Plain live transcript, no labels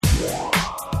Pop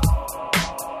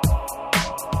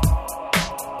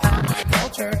my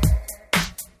culture.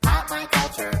 Pop my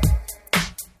culture.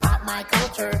 Pop my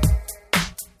culture.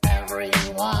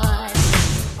 Everyone.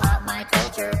 Pop my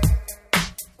culture.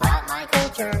 Pop my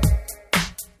culture.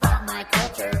 Pop my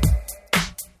culture.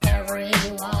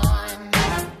 Everyone.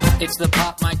 It's the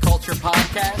Pop My Culture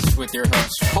podcast with your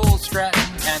hosts Cole Stratton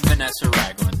and Vanessa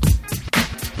Ragland.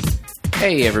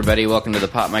 Hey everybody, welcome to the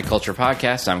Pop My Culture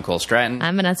podcast. I'm Cole Stratton.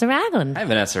 I'm Vanessa Ragland. Hi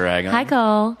Vanessa Ragland. Hi,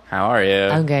 Cole. How are you?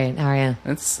 I'm great. How are you?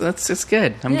 It's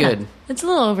good. I'm Yeah. good. It's a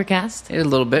little overcast, A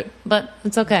little bit. but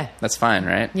it's okay. That's fine,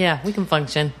 right? Yeah, we can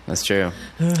function. That's true.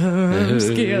 I'm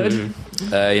scared.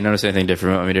 You notice anything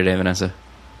different about me today, Vanessa?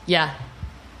 Yeah.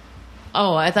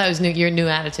 Oh, I thought it was your new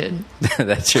attitude.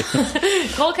 That's true.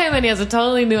 Cole came in, he has a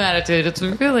totally new attitude. It's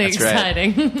really That's right.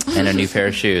 exciting. And a new pair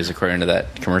of shoes, according to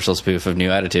that commercial spoof of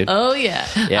New Attitude. Oh, yeah.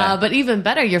 Yeah. But even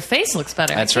better, your face looks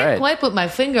better. That's I can't right. quite put my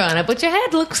finger on it, but your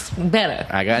head looks better.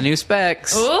 I got new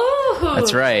specs. Ooh.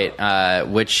 That's right.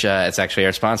 Which it's actually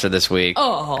our sponsor this week.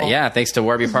 Oh. Yeah, thanks to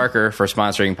Warby Parker for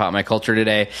sponsoring Pop My Culture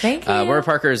today. Thank you. Warby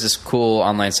Parker is this cool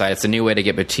online site. It's a new way to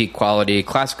get boutique quality,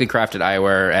 classically crafted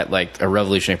eyewear at like a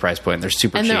revolutionary price point. They're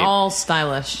super And cheap. they're all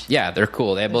stylish. Yeah, they're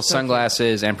cool. They have both so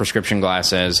sunglasses and prescription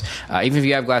glasses. Even if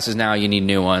you have glasses now, you need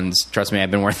new ones. Trust me, I've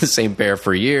been wearing the same pair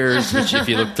for years, which if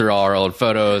you look through all our old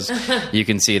photos, you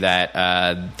can see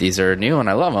that these are new and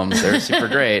I love them. They're super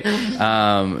great.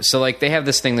 So like they have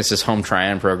this thing, this home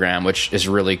try-on program, which is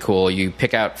really cool. You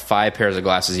pick out 5 pairs of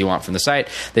glasses you want from the site.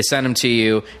 They send them to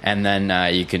you, and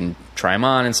then you can try them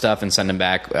on and stuff and send them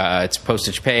back. It's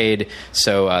postage paid,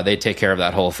 so they take care of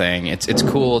that whole thing. It's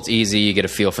cool. It's easy. You get a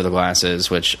feel for the glasses,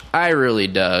 which I really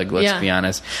dug. Let's be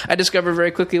honest. I discovered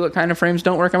very quickly what kind of frames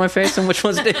don't work on my face and which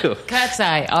ones do. Cat's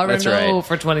eye. Already That's know right.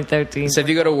 for 2013. So if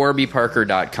you go to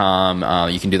warbyparker.com,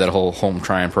 you can do that whole home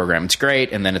try-on program. It's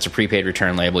great, and then it's a prepaid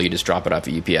return label. You just drop it off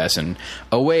at UPS, and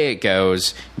away it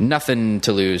goes. Nothing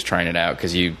to lose trying it out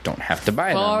because you don't have to buy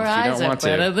them Four if you eyes don't are want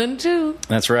better to. than two.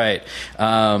 That's right.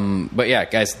 But yeah,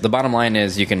 guys, the bottom line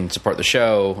is you can support the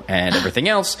show and everything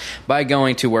else by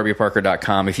going to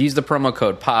warbyparker.com. If you use the promo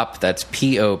code POP, that's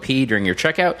P-O-P, during your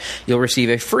checkout, you'll receive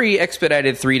a free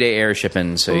expedited 3-day air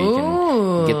shipping, so you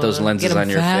can get those lenses get 'em on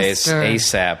your faster.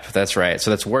 face ASAP. That's right. So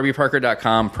that's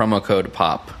warbyparker.com, promo code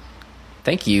POP.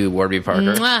 Thank you, Warby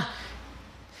Parker. Mwah.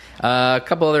 A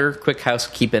couple other quick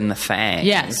housekeeping things.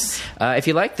 Yes. If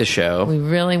you like the show, We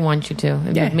really want you to.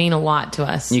 It Yeah. would mean a lot to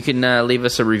us. you can leave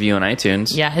us a review on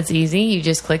iTunes. Yeah, it's easy. You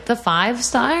just click the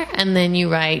 5-star and then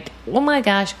you write, oh my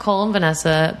gosh, Cole and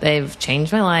Vanessa, they've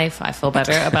changed my life. I feel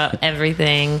better about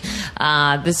everything.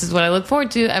 This is what I look forward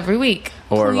to every week.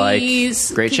 Or Please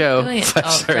like, great keep show. doing it. 5 Oh,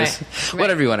 stars. right.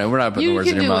 Whatever you want to. We're not putting You the words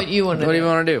can in your do mouth. what you wanna What do do. you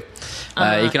want to do?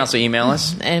 You can also email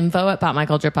us.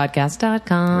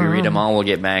 info@popmyculturepodcast.com. We read them all. We'll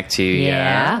get back to you.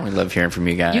 Yeah. We love hearing from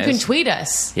you guys. You can tweet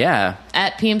us Yeah.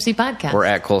 at PMC Podcast. We're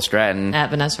at Cole Stratton. At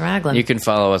Vanessa Ragland. You can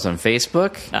follow us on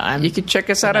Facebook. I'm you can check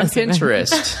us out on Vanessa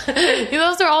Pinterest.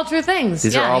 Those are all true things.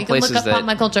 These are all you can places look up that Pop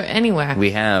My Culture anywhere.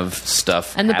 We have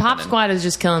stuff And the Pop happening. Squad is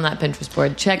just killing that Pinterest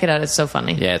board. Check it out. It's so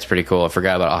funny. Yeah, it's pretty cool. I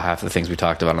forgot about all half the things we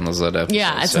talked about on those little episodes.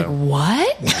 Yeah, it's so. like,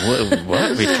 what?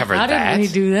 What? We covered How that? did we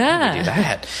do that? We do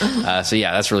that. So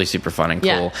yeah, that's really super fun and cool.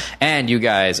 Yeah. And you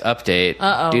guys, update.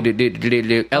 Uh-oh.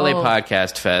 LA Oh.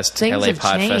 Podcast Fest. Things have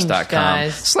changed, LAPodfest.com.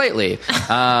 guys. Slightly.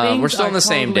 We're still are on the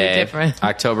same totally day, different.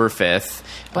 October 5th.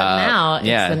 But now it's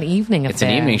an evening It's an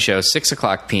affair. evening show, 6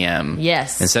 o'clock p.m.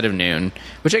 Yes. Instead of noon,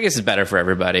 which I guess is better for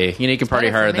everybody. You know, you can party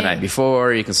better for harder the me. night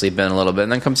before, you can sleep in a little bit,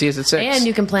 and then come see us at 6. And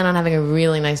you can plan on having a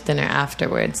really nice dinner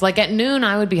afterwards. Like at noon,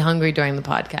 I would be hungry during the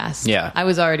podcast. Yeah. I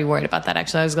was already worried about that,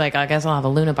 actually. I was like, I guess I'll have a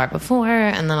Luna bar before,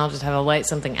 and then I'll just have a light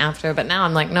something after. But now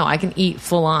I'm like, no, I can eat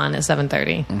full on at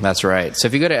 7:30. That's right. So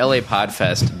if you go to Anyone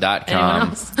lapodfest.com,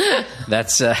 else?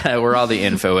 that's where all the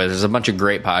info is. There's a bunch of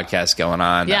great podcasts going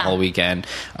on that Yeah. whole weekend.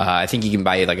 I think you can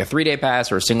buy like a 3-day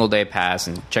pass or a single day pass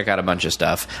and check out a bunch of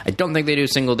stuff. I don't think they do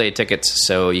single day tickets,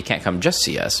 so you can't come just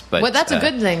see us. But Well, that's a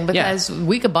good thing yeah. because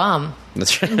we could bomb.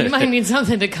 That's right. You might need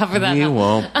something to cover that You up.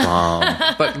 won't bomb.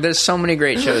 But there's so many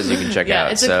great shows you can check Yeah,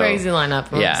 out. it's a crazy lineup.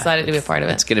 I'm excited to be a part of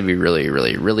it. It's going to be really,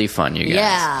 really, really fun, you guys.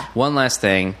 Yeah. One last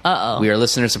thing. Uh-oh. We are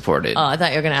listener supported. Oh, I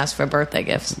thought you were going to ask for birthday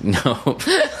gifts. No.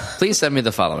 Please send me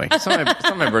the following. It's on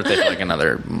my birthday for like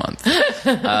another month.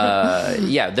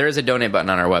 Yeah, there is a donate button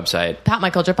on our website.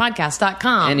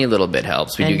 PopMyCulturePodcast.com. Any little bit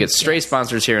helps. We do And get stray yes.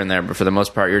 sponsors here and there, but for the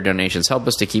most part, your donations help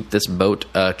us to keep this boat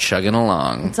chugging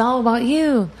along. It's all about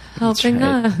you helping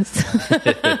right. us.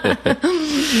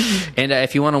 And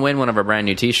if you want to win one of our brand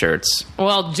new T-shirts,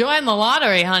 Well, join the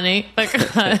lottery, honey.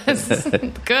 Because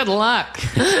good luck.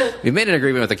 we've made an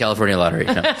agreement with the California Lottery.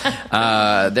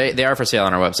 No. They are for sale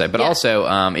on our website. But Yeah.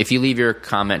 also, if you leave your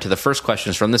comment to the first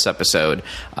questions from this episode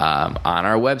on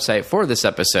our website for this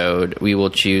episode, we will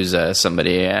choose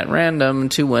somebody at random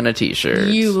to win a T-shirt.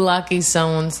 You lucky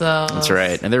so-and-so. That's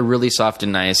right. And they're really soft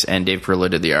and nice, and Dave Perillo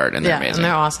did the art, and they're Yeah, amazing. and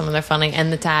they're awesome, and they're funny.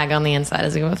 And the tag on the inside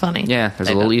is even funny. Yeah, there's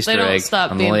They a little don't- Easter they don't egg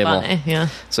stop on the being label. funny. Yeah.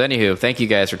 So anywho, thank you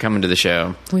guys for coming to the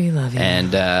show. We love you.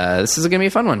 And this is going to be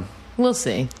a fun one. We'll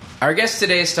see. Our guests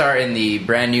today star in the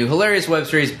brand new hilarious web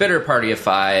series Bitter Party of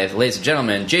Five. Ladies and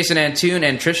gentlemen, Jason Antoon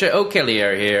and Trisha O'Kelly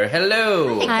are here.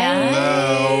 Hello.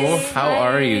 Hello. How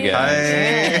are you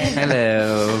guys?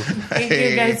 Hello. Thank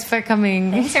you guys for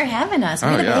coming. Thanks for having us.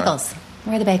 Where are the yeah. bagels?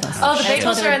 Where are the bagels? Oh, the I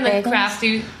told bagels her are in the bagels.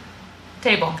 crafty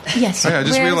table. Yes. Oh, yeah, I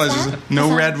just Where is realized that? there's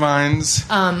no red vines.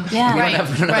 Yeah. We don't Right,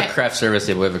 have a right. craft service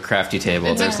table. We have a crafty table.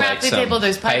 It's a There's crafty some table.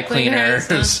 There's pipe cleaners,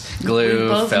 glue, We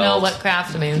both felt. know what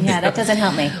craft means. Yeah, that doesn't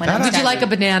help me. When I'm Did you like a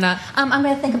starving. banana? I'm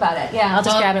going to think about it. Yeah, I'll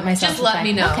just grab it myself. Just let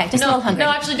me know. Okay, just no, a little hungry. No,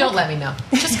 actually, don't let me know.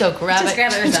 Just go grab Just it.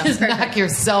 grab it yourself. Just Perfect. knock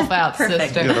yourself out, Perfect.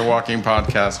 sister. Yeah, the walking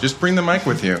podcast. Just bring the mic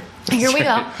with you. Here we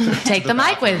go. Take the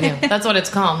mic with you. That's what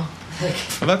it's called. Well,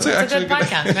 that's It's actually a good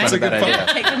podcast, right? That's a good Bad idea.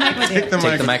 podcast. Take the mic with you. Take the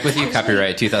Take mic. the mic with you.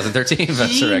 Copyright 2013.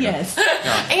 That's the record. Yes.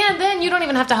 And then you don't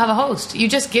even have to have a host. You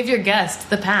just give your guest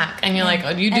the pack, and you're like, oh,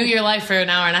 you do And- your life for an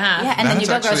hour and a half. Yeah, and then That's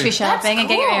you go grocery actually- shopping and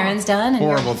get your cool. errands done. And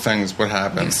Horrible things would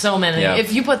happen. So many. Yeah.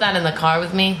 If you put that in the car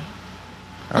with me,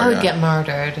 I Oh, would yeah. get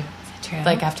murdered. True.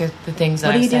 Like after the things that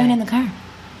what are I you say. doing in the car?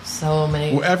 So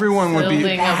many. Well, everyone would be.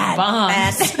 Building a bomb.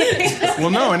 Well,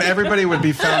 no, and everybody would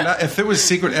be found out. If it was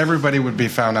secret, everybody would be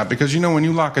found out because when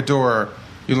you lock a door,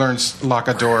 lock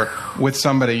a door with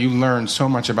somebody. You learn so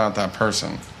much about that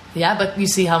person. Yeah, but you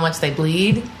see how much they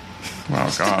bleed.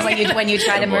 Oh God. when you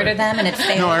try to murder them and it's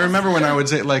fake. No, I remember when I would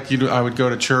say I would go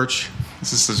to church.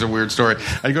 This is such a weird story.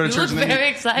 I'd go to You church look and then very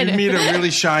excited. you meet a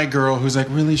really shy girl who's like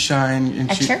really shy and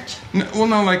At she, church? No, well,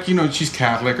 no, like she's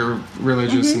Catholic or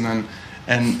religious, and then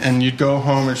you'd go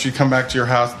home and she'd come back to your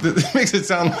house. This makes it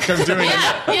sound like I'm doing it.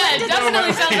 Yeah, it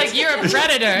definitely sounds like you're a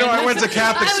predator. No, I went to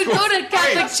Catholic I would school. go to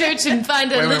Catholic church and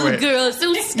find a Wait, little wait. girl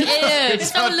so scared,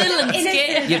 so little and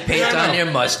scared. You paint on your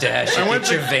mustache. You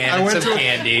get your Vans of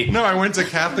candy. No, I went to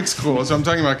Catholic school, so I'm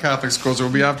talking about Catholic school. So it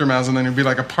would be after Mass, and then it'd be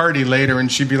like a party later,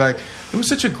 and she'd be like, "It was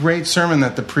such a great sermon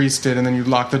that the priest did," and then you'd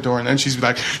lock the door, and then she'd be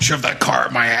like, "Shove that car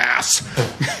up my ass,"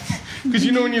 because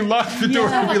when you lock the door,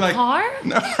 it'd be like, car?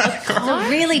 no, a car.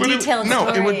 really But detailed No,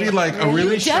 it would story. be like a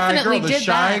really shy Definitely girl. The did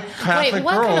shy that. Catholic Wait,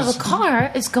 what girls. kind of a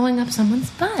car is going up someone's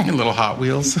butt? Little Hot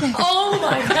Wheels. Oh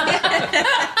my god.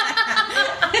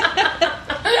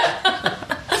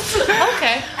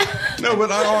 Okay. No, but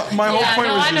my whole Yeah, point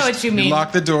no, was I know just what you mean.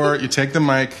 lock the door, you take the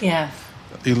mic, Yeah.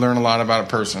 you learn a lot about a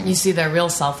person. You see their real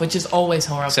self, which is always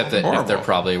horrible. Except that Horrible. if they're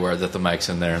probably aware that the mic's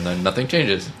in there, and then nothing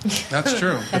changes. That's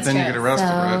true. But That's then you true. get arrested,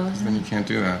 So- right? Then you can't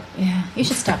do that. Yeah. You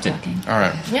should stop talking. All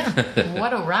right. Yeah.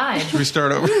 What a ride. Should we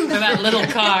start over? For that little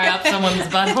car up someone's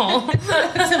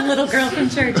butthole. Some little girl from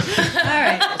church. All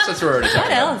right. Since we're already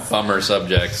talking about else? bummer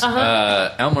subjects,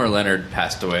 Elmer Leonard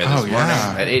passed away this Oh, morning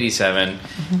yeah. at 87.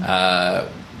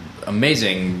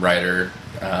 Amazing writer.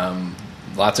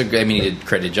 Lots of, he did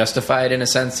created Justified in a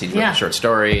sense. He wrote Yeah. a short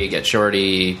story, Get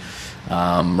Shorty,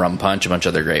 Rum Punch, a bunch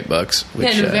of other great books.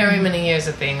 Which, And very many years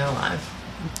of being alive.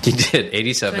 he did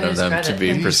 87 To of his them, credit. to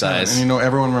be precise. And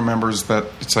everyone remembers that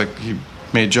it's like he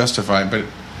made Justified, but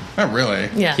not really.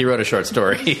 Yeah. He wrote a short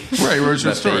story Right, he wrote a short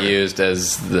that story. they used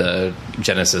as the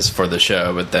genesis for the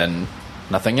show, but then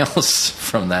nothing else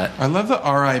from that. I love the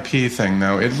RIP thing,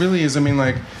 though. It really is.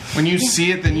 When you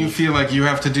see it, then you feel like you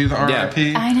have to do the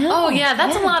RIP. I know. Oh yeah,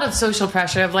 that's a lot of social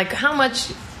pressure of like how much,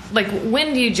 like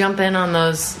when do you jump in on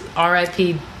those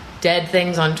RIP dead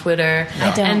things on Twitter?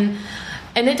 I don't.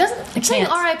 And it doesn't. Saying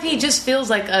can't. RIP just feels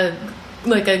like a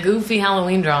goofy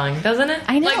Halloween drawing, doesn't it?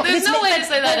 I know. Like there's It's- no way but- to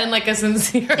say that in like a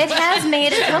sincere. It has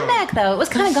made a comeback, though. It was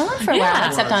kind of gone for a Yeah. while,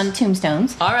 except on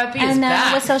tombstones. R.I.P. is And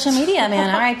back. with social media,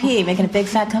 man, RIP, making a big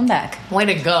fat comeback. Way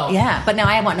to go. Yeah, but no,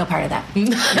 I want no part of that. Yeah,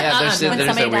 there's When that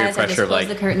somebody weird dies, I just pressure of close like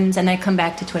the curtains and I come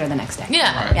back to Twitter the next day.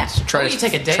 Yeah. Yeah. try Or you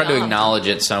take a day to off. acknowledge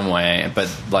it some way, but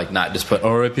like not just put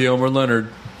R.I.P. Elmer Leonard.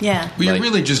 Yeah. Well, you're Like-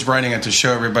 really just writing it to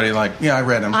show everybody, like, yeah, I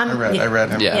read him. I read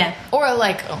him. Yeah. Yeah. Or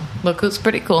like, oh, look who's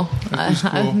pretty cool. Who's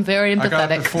cool. I'm very I got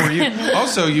it empathetic. before you.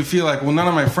 Also, you feel like, well, none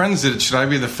of my friends did it. Should I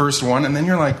be the first one? And then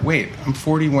you're like, wait, I'm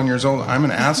 41 years old. I'm an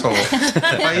asshole. If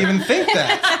I even think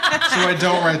that. So I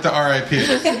don't write the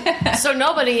RIP. So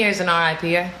nobody here is an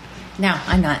RIPer. No,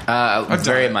 I'm not.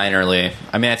 Very minorly.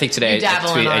 I mean, I think today You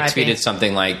dabble in I RIP. tweeted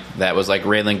something like that was like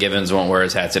Raylan Givens won't wear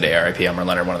his hat today. R.I.P. Elmer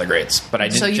Leonard, one of the greats. But I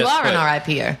didn't. So you just are put, an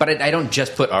RIPer. But I don't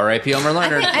just put R.I.P. Elmer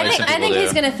Leonard. like some I people think do.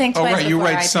 he's going to think Oh, twice right, you before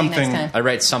write RIP something- next time. I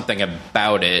write something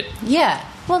about it. Yeah.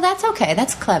 Well, that's okay.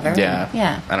 That's clever. Yeah.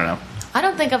 Yeah. I don't know. I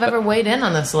don't think I've ever weighed in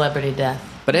on a celebrity death.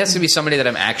 But it has to be somebody that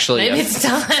I'm actually. Maybe it's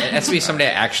time. It has to be somebody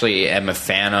I actually am a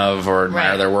fan of or admire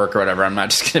Right. their work or whatever. I'm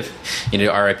not just going to,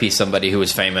 R.I.P. somebody who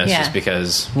was famous Yeah. just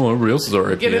because. Well, everybody else is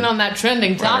R.I.P. Get in on that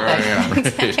trending topic.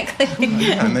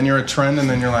 Yeah, and then you're a trend, and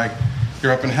then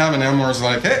you're up in heaven. Elmore's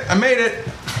like, hey, I made it.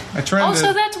 I trended.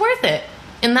 Also, that's worth it.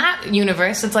 In that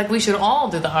universe, it's like we should all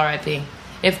do the RIP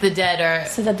if the dead are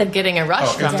So that the- getting a rush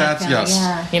Oh, from if it. that's yes.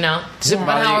 Yeah. You know? Does it But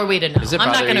bother how you- are we to know? does it I'm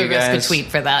not bother going to you risk guys? a tweet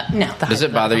for that. No. Does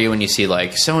it bother you when you see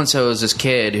like so and so is this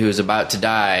kid who's about to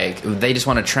die? They just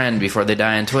want to trend before they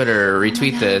die on Twitter.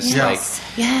 Retweet this. Yes.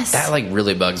 Like Yes. that like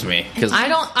really bugs me because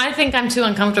I think I'm too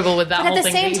uncomfortable with that But whole at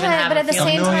the thing to same even time, have but a at the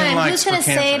feeling. same 1 million time, likes who's going to for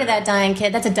say cancer. to that dying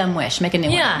kid, "That's a dumb wish. Make a new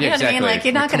one." Yeah. You know what I mean? Exactly. Like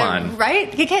you're not Come going on. to,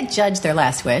 right? You can't judge their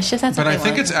last wish if that's. But what I they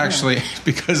think want. it's actually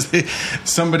because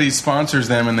somebody sponsors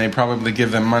them and they probably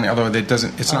give them money. Although it's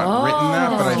not written that,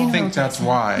 but I think that's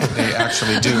why they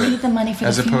actually do it. Leave the money for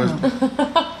as the opposed,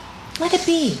 funeral. Let it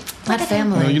be. That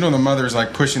family. the mother's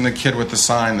like pushing the kid with the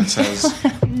sign that says,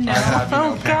 "I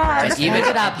have God. even Hold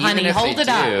it up, honey. if Hold they it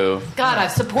up. do, God,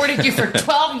 I've supported you for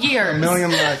 12 years. a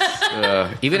million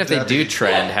likes." even if they do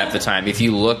trend half the time, if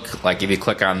you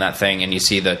click on that thing and you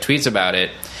see the tweets about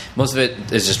it, most of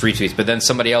it is just retweets. But then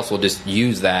somebody else will just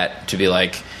use that to be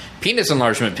like. Penis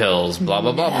enlargement pills, blah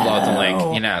blah blah blah blah. With the link,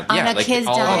 On yeah, a like kid's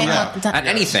all dying.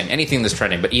 and anything that's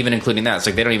trending, but even including that, it's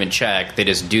like they don't even check; they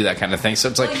just do that kind of thing. So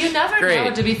it's like, Well, you never great.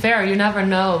 know, to be fair. You never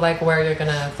know like where you're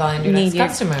going to find your next Need your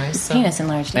customers. So. Penis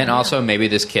enlarged. And also, maybe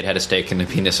this kid had a stake in the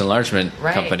penis enlargement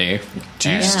Right. company. Do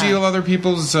you And- steal other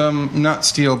people's? Not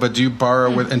steal, but do you borrow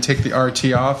with and take the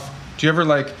RT off? Do you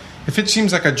ever if it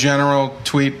seems like a general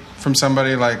tweet from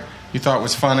somebody like you thought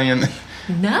was funny and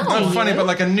No. not funny, but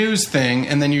like a news thing,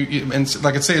 and then you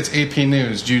like say it's AP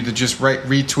News. Do you just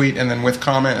retweet and then with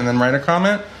comment and then write a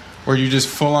comment, or you just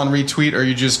full on retweet, or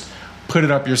you just put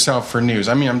it up yourself for news?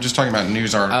 I mean, I'm just talking about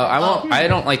news articles. I won't. I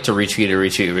don't like to retweet or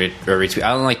retweet. I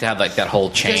don't like to have like that whole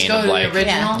chain Just go of to the like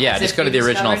original? yeah, As just if go to you the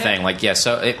original discovered it? thing. Like yeah,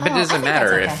 so but it I doesn't think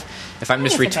matter that's okay. if I'm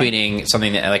just I think it's okay. retweeting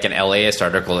something that, like an LAist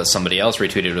article that somebody else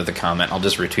retweeted with a comment. I'll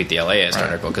just retweet the LAist Right.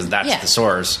 article because that's Yeah. the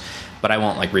source. But I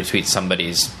won't like retweet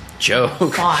somebody's joke.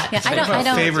 Thought. Yeah, I don't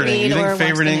favoriting. read You think or watch the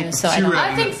favoriting- news, so I don't.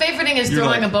 I think favoriting is You're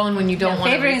throwing like- a bone when you don't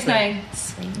want to Favoriting is retweet. my.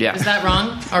 Yeah, Is that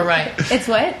wrong or right? It's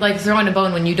what? Like throwing a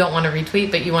bone when you don't want to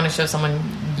retweet, but you want to show someone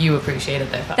you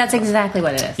appreciated their thought. That's exactly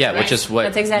what it is. Yeah, which Right. is what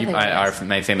That's exactly what it our, is.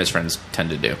 my famous friends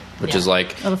tend to do, which Yeah. is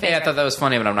like, Little hey, I favorite. thought that was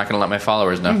funny, but I'm not going to let my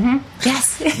followers know.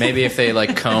 Yes. Maybe if they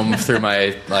like comb through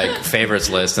my like favorites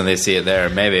list and they see it there,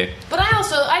 maybe. But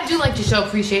I do like to show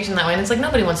appreciation that way, and it's like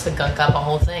nobody wants to gunk up a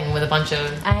whole thing with a bunch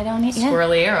of I don't need. Yeah.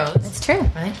 squirrely arrows. It's true.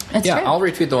 Right? It's Yeah, true. I'll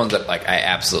retweet the ones that like I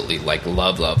absolutely like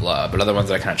love, but other ones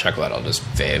that I kind of chuckle at, I'll just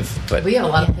fave. But We have a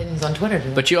lot of opinions on Twitter,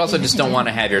 dude. but you also just don't want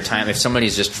to have your time. If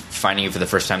somebody's just finding you for the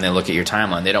first time, they look at your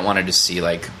timeline. They don't want to just see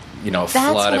like a That's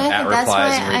flood what of I at think. That's replies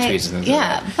why and I- retweets and things.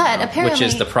 yeah, like that, but which apparently-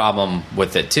 is the problem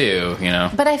with it too.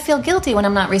 But I feel guilty when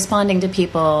I'm not responding to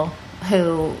people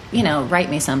who, write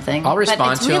me something. I'll respond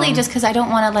but it's to really them. just because I don't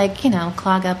want to,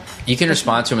 clog up. You can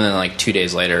respond to them and then like 2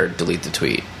 days later delete the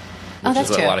tweet. Oh, Which that's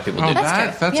is what true. a lot of people Oh, do.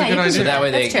 That's That's true. a Yeah, good you can idea. do So that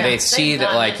way That's true. they see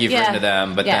that like you've Yeah. written to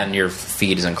them, but Yeah. then your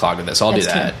feed isn't clogged with this. I'll do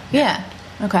That's that. true. Yeah.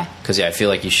 Okay. Because I feel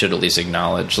like you should at least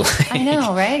acknowledge. Like, I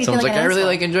know, right? You Someone's feel like, like an I really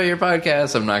asshole. enjoy your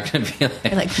podcast. I'm not going to be like,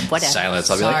 You're like, whatever. silence.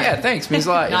 I'll be like, Sorry. yeah, thanks, means a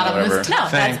lot. Not on whatever. this No,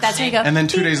 Thanks. that's how you go. And then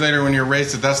 2 days later, when you're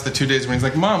raised, that's the 2 days when he's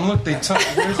like, "Mom, look, they took."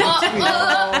 Where's the tweet?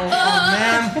 Oh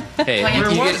man, Hey, Where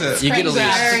was it? you get at Sure,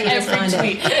 least you Every responded.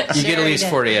 tweet. you get at Sure least you did.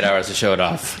 48 hours to show it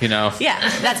off. Yeah,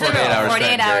 that's the 48 rule. hours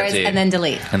 48 back hours guaranteed. and then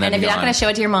delete. And then if you're not gone. going to show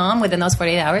it to your mom within those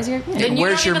 48 hours, you're Then you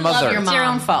Where's don't your even love mother? your it's your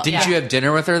mom. own fault. Didn't Yeah. you have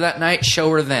dinner with her that night? Show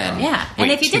her then. Yeah. And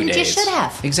Wait if you 2 didn't, you days. should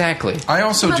have. Exactly. I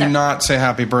also do Mother. not say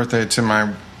happy birthday to my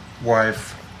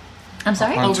wife I'm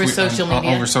sorry? on Over social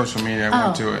media? Over social media, I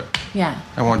won't Oh. do it. Yeah.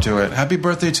 I won't do it. Happy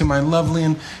birthday to my lovely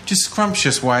and just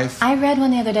scrumptious wife. I read one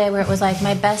the other day where it was like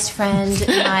my best friend,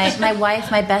 my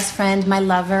wife, my best friend, my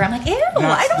lover. I'm like, ew, I don't this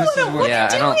want is to. what- What Yeah, are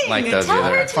you I don't doing? like those Tell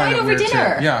either. her I tonight over weird, too.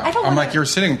 dinner. Yeah, I don't I'm wanna- like, you're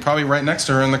sitting probably right next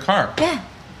to her in the car. Yeah.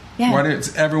 Yeah. Why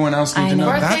does everyone else need I to know?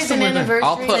 know. That's Birthdays the and weird thing. anniversaries.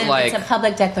 I'll put, like- it's a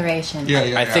public declaration.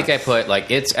 Yeah. I think I put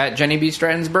like it's at Jenny B.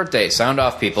 Stratton's birthday. Sound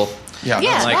off, people. Yeah, Yeah,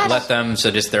 that's- Like that's- let them so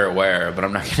just they're aware. But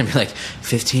I'm not going to be like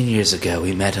 15 years ago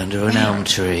we met under an elm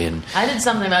tree and I did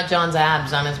something about John's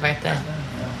abs on his birthday.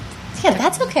 Yeah,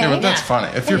 that's okay. Yeah, but that's Yeah.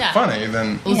 funny. If you're Yeah. funny,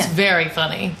 then It was Yeah. very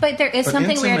funny. But there is But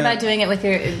something weird intimate- about doing it with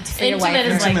your for your wife.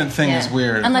 Intimate is like- intimate thing is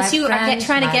weird. Unless My you are friend,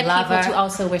 trying to my get people lover. to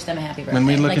also wish them a happy birthday. When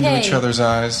we look Like, into hey, each other's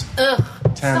eyes, Ugh.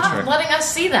 Stop tantric. letting us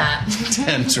see that.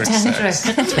 Tantric Tantric.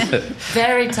 sex.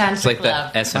 Very tantric It's like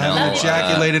love. the I SNL. only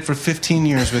ejaculated for 15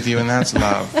 years with you, and that's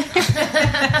love.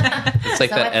 It's like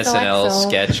that So I SNL thought so.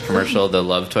 sketch commercial, the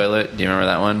Love Toilet. Do you remember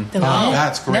that one? Oh,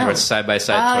 that's great. Where it's side by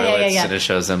side Oh, yeah, toilets, yeah. and it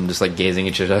shows them just like gazing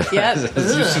at each other. Yep.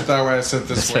 You sit that way, I sit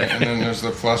this way, and then there's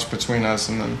the flush between us,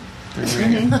 and then you're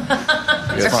reading.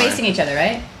 They're facing each other,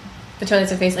 right? The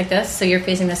toilets are faced like this, so you're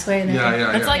facing this way. And then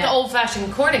Yeah. It's like an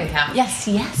old-fashioned courting couch. Yes,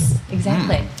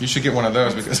 exactly. You should get one of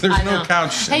those because there's I no know.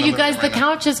 couch. Hey, in you the guys, living the room right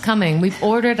now. couch is coming. We've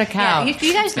ordered a Yeah, couch.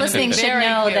 you guys listening should Very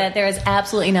know cute. that there is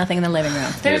absolutely nothing in the living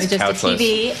room. There's just a couchless.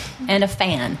 TV and a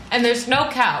fan. And there's no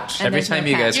couch. And Every there's no time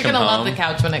you guys You're come going to home, love the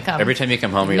couch when it comes. every time you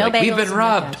come home, you're No like, we've bagels been and no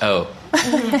robbed. couch. Oh,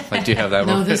 like do you have that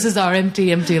No, one? this is our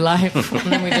empty life.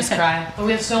 And then we just cry. But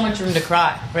we have so much room to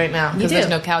cry right now You because do. there's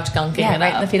no couch gunking Yeah, it right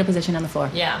in up. the fetal position on the floor.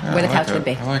 Yeah. Yeah, Where the I like couch it. would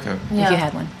be. I like it. Yeah. If you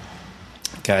had one.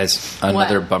 Guys,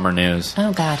 another bummer news.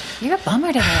 Oh, God. You're a bummer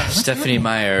today. What's Stephanie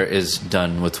Meyer is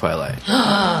done with Twilight.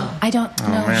 I don't know.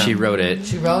 man. She wrote it,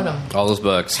 She wrote them. all those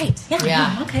books. Right. Yeah.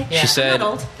 Yeah. Oh, okay. Yeah. She said, Not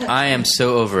old. "I am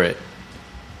so over it."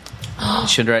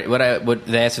 Should write what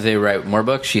they asked if they would write more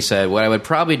books. She said, "What I would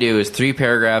probably do is 3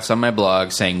 paragraphs on my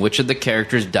blog saying which of the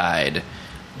characters died.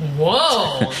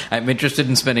 Whoa. I'm interested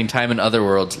in spending time in other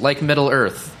worlds like Middle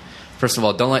Earth. First of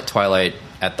all, don't let Twilight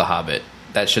at The Hobbit.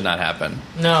 That should not happen.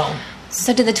 No.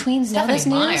 So do the tweens know this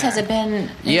Stephanie news? Meyer. Has it been...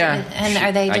 Yeah, And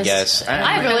are they I just... guess.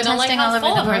 I really don't like Testing how all over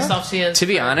full the of world? herself she is. To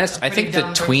be for honest, a I think pretty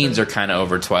the dumb tweens person. are kind of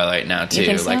over Twilight now too.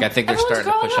 think so? Like I think they're Everyone's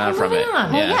starting to push growing on up from and it. moving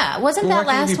on. Well, yeah. Wasn't Well, that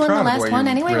why can't you last be one the proud of last what one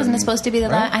you've anyway? Wasn't it written, supposed to be the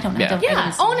right? last? I don't know. Yeah.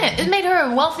 Yeah, own it. It made her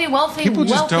a wealthy People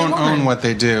just wealthy don't woman. own what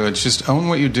they do. It's just own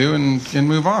what you do and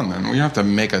move on. Then we have to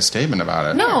make a statement about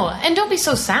it. No, and don't be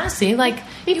so sassy. Like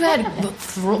you had,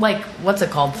 like what's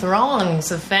it called?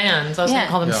 Throngs of fans. I was Yeah. gonna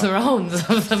call them thrones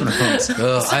of them.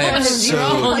 Ugh, I am so.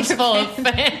 Thrones full of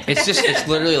fans. It's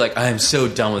literally like I am so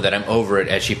done with it. I'm over it.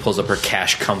 As she pulls up her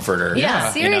cash comforter.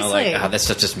 Yeah, You know, like seriously. that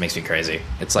stuff just makes me crazy.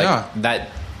 It's like Yeah. that.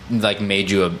 Like made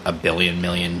you a billion,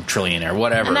 million, trillionaire,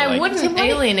 whatever. And I like, wouldn't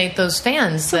alienate those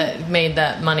fans that made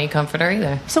that money comforter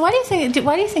either. So why do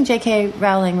you think J.K.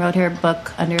 Rowling wrote her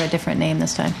book under a different name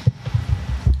this time?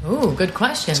 Ooh, good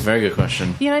question. Very good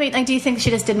question. You know what I mean? Like, do you think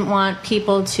she just didn't want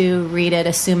people to read it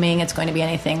assuming it's going to be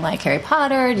anything like Harry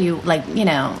Potter? Do you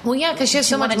Well, yeah, because she has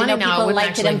so much wanted money to know now. It people wouldn't liked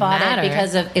it actually and bought matter. it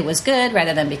because of it was good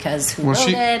rather than because who Well, wrote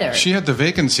it? Or she had the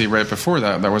vacancy right before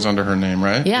that. That was under her name,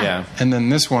 right? Yeah. Yeah, And then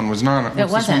this one was not. What's this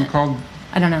one wasn't. called?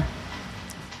 I don't know.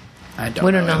 I don't.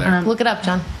 We don't know. either. Look it up,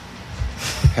 John.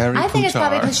 Harry I think it's Potter.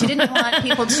 probably because she didn't want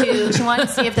people to. She wanted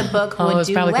to see if the book Oh, would it's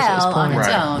do probably 'cause it was well on its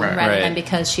porn. own, Right, rather right. than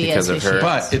because she Because is who of she her. is.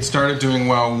 But it started doing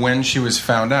well when she was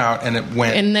found out, and it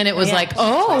went And then it was Yeah. like,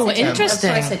 oh, Of course it did. interesting.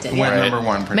 Of course it did. went Yeah. number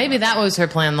one. pretty Maybe much. that was her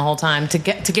plan the whole time to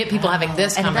get people having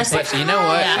this And that's conversation. But you know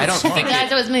what? Yeah. I don't think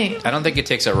Guys, it was me. I don't think it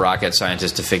takes a rocket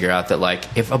scientist to figure out that, like,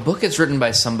 if a book is written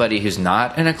by somebody who's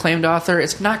not an acclaimed author,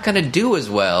 it's not going to do as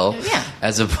well Yeah.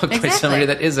 as a book by Exactly. somebody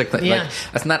that is acclaimed. Yeah. Like,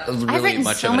 that's not I've really written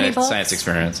much so of many a books. science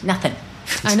experience. Nothing.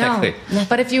 I know. Exactly.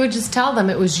 But if you would just tell them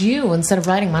it was you instead of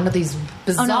writing them under these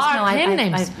bizarre pen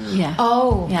names. yeah.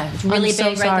 Oh. Yeah, it's really I'm so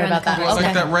big right sorry there on about the that. cover. It's Okay.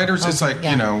 like that writers. It's like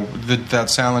yeah. you know that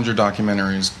Salinger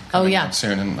documentary is coming Oh, yeah. out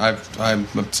soon,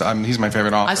 and he's my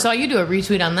favorite author. I saw you do a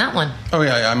retweet on that one. Oh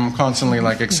yeah, I'm constantly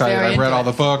like excited. Very I've read into all it.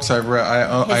 the books. I've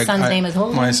read. His son's name is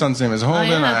Holden? My son's name is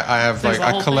Holden. Oh, yeah. I have There's like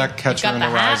a whole I collect thing. Catcher You've in got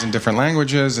the the hat? Rye in different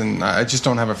languages, and I just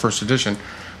don't have a first edition.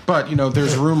 But you know,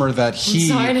 there's rumor that he.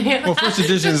 Sorry to hear Well, that. first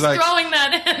edition Just is like throwing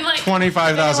that in, like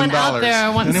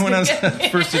 $25,000. Anyone has has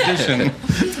first edition?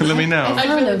 Let me know. I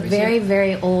found a very,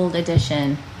 very old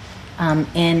edition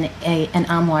in an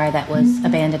armoire that was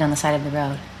abandoned on the side of the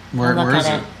road. Where- I'll look where at is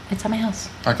it. it? It's at my house.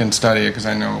 I can study it because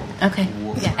I know. Okay.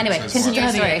 where Yeah. it Anyway, says continue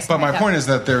what. your story. But my point is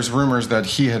that there's rumors that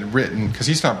he had written, because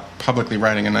he stopped publicly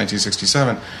writing in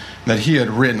 1967, that he had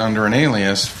written under an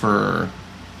alias for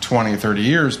 20, 30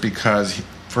 years because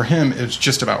for him it's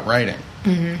just about writing.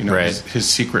 Mm-hmm. You know, Right. his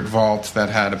secret vault that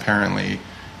had apparently,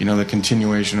 you know, the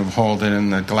continuation of Holden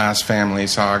and the Glass family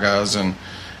sagas, and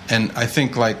I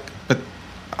think like, but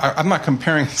I'm not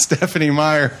comparing Stephanie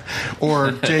Meyer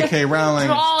or J.K. Rowling.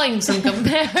 drawing some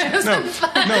comparisons.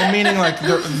 No, meaning like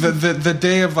the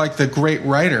day of like the great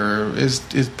writer is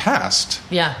past.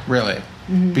 Yeah. Really.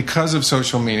 Because of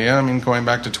social media. I mean, going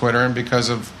back to Twitter, and because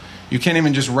of you can't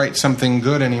even just write something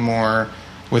good anymore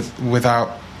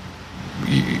without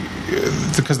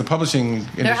because the publishing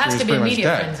industry There has is to be pretty a much media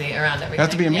dead. frenzy around everything. There has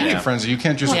to be a media Yeah. frenzy. You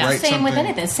can't just Well, write same something. with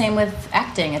anything. Same with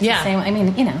acting. It's Yeah. the same. I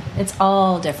mean, it's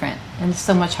all different, and it's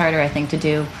so much harder, I think, to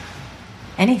do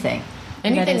anything.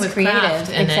 Anything that is with creative. craft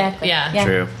in it, Exactly. yeah.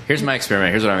 True. Here's my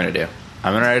experiment. Here's what I'm going to do.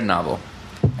 I'm going to write a novel.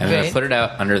 I'm going Great. to put it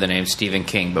out under the name Stephen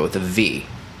King, but with a V,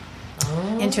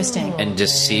 Interesting. and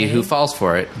just see who falls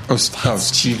for it. Oh,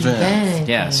 Stephen. Dang.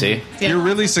 Yeah, see? You're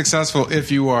really successful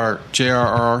if you are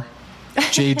JRR,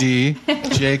 JD,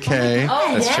 JK,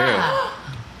 Oh, That's yeah.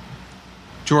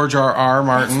 George R.R.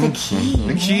 Martin. That's the key.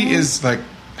 The key is like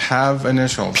have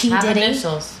initials. P. Have Diddy.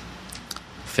 initials.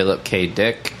 Philip K.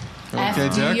 Dick. Okay,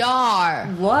 Dick.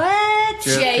 FDR. What?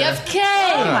 JFK.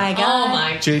 Oh my God. Oh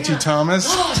my JT Thomas.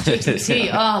 JT.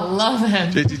 Oh, love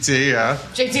him. JTT, yeah.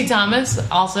 JT Thomas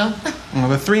also. Well,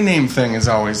 the three name thing is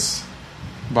always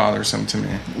bothersome to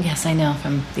me. Yes, I know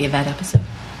from the Yvette episode.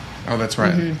 Oh, that's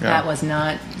right. Yeah. That was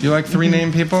not. You like three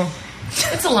name people?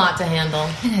 It's a lot to handle.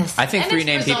 I think And three it's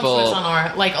name presumptuous people. on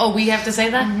our, like, oh, we have to say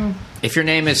that? If your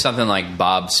name is something like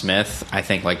Bob Smith, I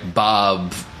think like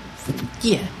Bob.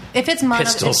 Yeah. If it's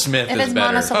Pistol Smith if is it's better.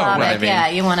 monosyllabic, Oh, what I mean. yeah,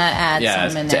 you want to add Yeah,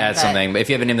 some in to there. add but- something. But if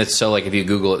you have a name that's so like, if you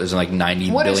Google it, there's like 90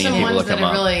 What are billion some people ones that that come are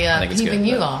up. really I think it's peeping good.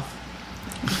 you but-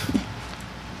 off?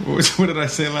 What did I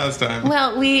say last time?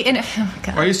 Well, oh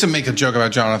God. I used to make a joke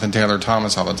about Jonathan Taylor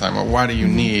Thomas all the time. Well, why do you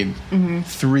need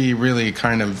three really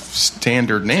kind of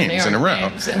standard names in a row?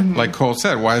 Generic names. Like Cole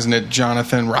said, why isn't it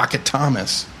Jonathan Rocket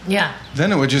Thomas? Yeah.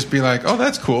 Then it would just be like, oh,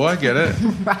 that's cool. I get it.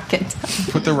 Rocket.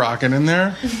 Put the rocket in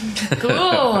there. Cool.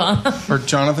 Or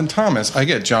Jonathan Thomas. I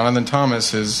get Jonathan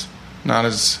Thomas is not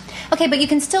as... Okay, but you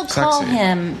can still call Sexy.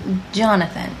 him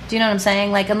Jonathan. Do you know what I'm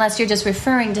saying? Like, unless you're just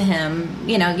referring to him,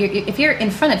 if you're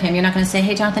in front of him, you're not going to say,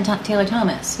 hey, Jonathan Taylor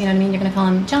Thomas. You know what I mean? You're going to call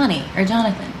him Johnny or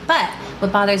Jonathan. But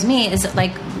what bothers me is that,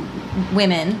 like,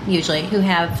 women, usually, who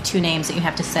have two names that you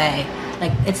have to say,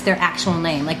 like, it's their actual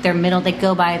name. Like, their middle, they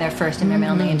go by their first and their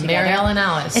middle name together. Mary Ellen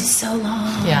Alice. It's so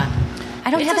long. yeah. I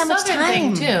don't It's have a that much Southern time.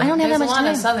 thing, too. I don't have There's that a much lot time.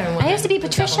 of Southern I women used to be with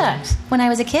double Patricia names. when I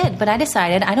was a kid, but I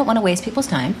decided I don't want to waste people's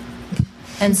time.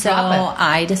 And so Drop it.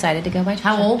 I decided to go by Patricia.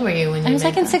 How old were you when you I was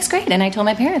like made in that? 6th grade, and I told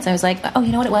my parents, I was like, oh,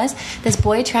 you know what it was? This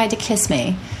boy tried to kiss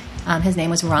me. His name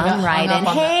was Ron got hung Ryden. up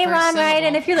on Hey, that first Ron syllable.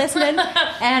 Ryden, if you're listening.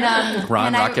 And Ron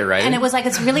and Rocket Ryden? And it was like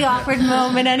this really awkward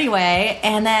moment anyway.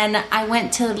 And then I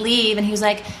went to leave, and he was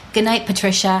like, good night,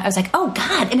 Patricia. I was like, oh,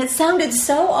 God. And it sounded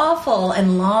so awful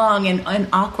and long and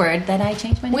awkward that I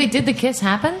changed my name. Wait, did the kiss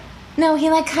happen? No, he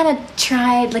like kind of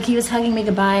tried, like he was hugging me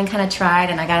goodbye and kind of tried,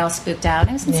 and I got all spooked out.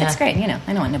 I was in Yeah. 6th grade, I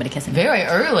don't want nobody kissing me. Very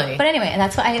early. But anyway,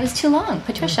 that's why it was too long.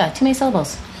 Patricia, too many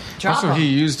syllables. Drop Also, 'em. he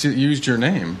used your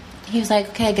name. He was like,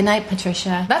 okay, good night,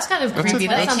 Patricia. That's kind of creepy.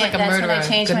 why That they sounds like a that's why murderer. they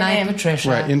changed Good my night, name. Patricia.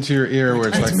 Right, into your ear where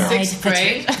it's like that. Sixth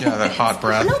grade. Yeah, that hot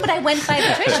breath. No, but I went by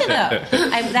Patricia,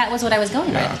 though. That was what I was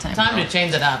going by at the time. Time to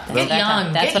change it up. Get That's-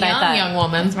 young. that's Get what I young, thought. young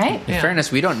woman. Right? In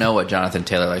fairness, we don't know what Jonathan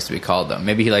Taylor likes to be called, though.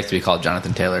 Maybe he likes to be called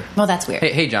Jonathan Taylor. Well, that's weird.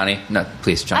 Hey, Johnny. No,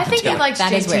 please, I Jonathan think he Taylor. likes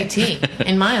That is weird. JTT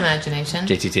in my imagination.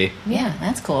 JTT. Yeah,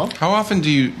 that's cool. How often do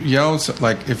you yell,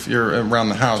 like, if you're around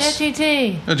the house?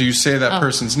 JTT. No, do you say that Oh.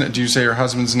 person's name? Do you say your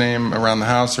husband's name around the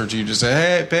house, or do you just say,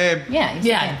 hey, babe? Yeah. you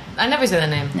Yeah, say- I never say the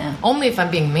name. No. Only if I'm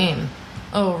being mean.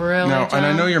 Oh, really? No, and I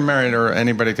John? know you're married, or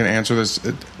anybody can answer this.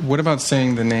 What about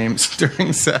saying the names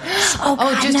during sex? Oh,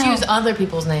 Oh, God, just no. use other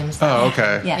people's names. Oh,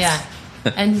 okay. Yes. Yeah.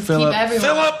 And Philip. keep everyone.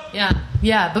 Philip! Yeah.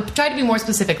 Yeah, but try to be more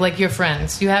specific, like your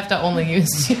friends. You have to only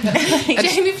use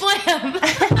Jamie Flam.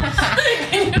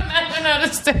 Can you imagine how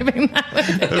disturbing that would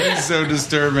be? That'd be so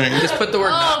disturbing. Just put the word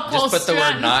Oh, not. Cole Just put the word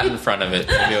Stratton. not in front of it.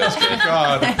 Maybe it was good.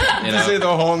 God, You to know? say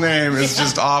the whole name is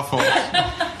just awful.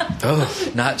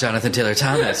 Oh, not Jonathan Taylor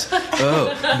Thomas.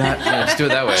 Oh, not. Just do it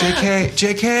that way.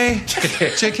 JK.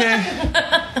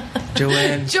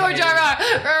 Joanne. George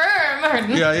R.R.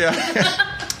 Martin. Yeah.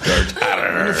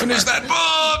 Finish that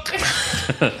book.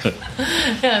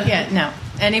 Yeah, no.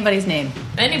 Anybody's name.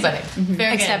 Anybody.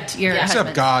 Fair Except game. your Yeah.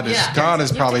 Except God is Yeah. God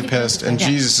is You have to probably keep it pissed, and Yeah.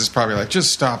 Jesus is probably like,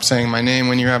 just stop saying my name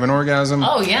when you have an orgasm.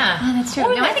 Oh, yeah. Oh, that's true. Or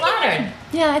No, be I think flattered.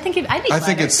 Yeah, I think I'd be I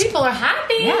think flattered. it's People are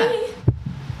happy. Yeah.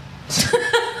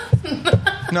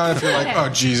 not if you're like, oh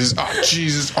Jesus,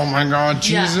 oh my God,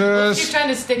 Yeah. Well, if Jesus. you're trying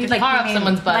to stick a Like, car you up mean,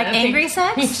 someone's butt. like I think angry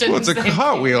sex? you shouldn't Well, it's a say-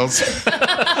 Hot Wheels.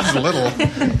 It's little.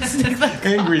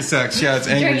 Angry sex, yeah, it's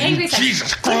angry. During angry sex.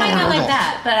 Jesus He might not like Christ.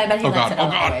 that, but I bet he Oh, likes God. it all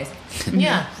Oh, God. ways.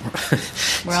 Yeah.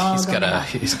 We're all He's got going a up.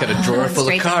 he's got a drawer full of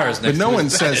Straight down. cars. But Next no to one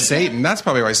his says bed. Satan. That's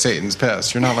probably why Satan's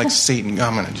pissed. You're not like Satan.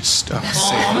 I'm gonna just stuff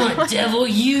Satan. Oh, devil,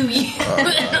 you. Satan,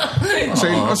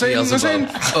 oh, Satan, oh, Beelzebub. Satan.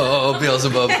 Oh,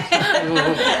 Beelzebub.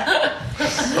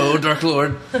 Oh, Dark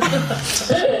Lord.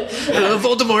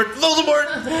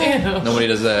 Voldemort. Nobody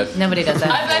does that. Nobody does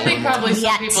that. I think probably some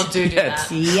Yet. people do Yet.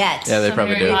 that. Yet. Yeah, they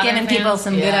probably Harry do. Potter Giving people fans?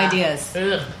 some good Yeah. ideas.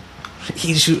 Ugh.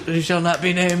 He shall not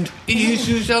be named. He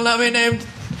shall not be named.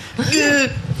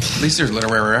 At least there's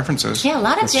literary references. Yeah, a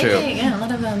lot of That's true. JK. Yeah, a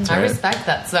lot of I right. respect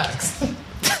that sex.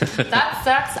 That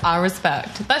sex, I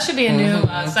respect. That should be a new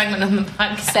segment on the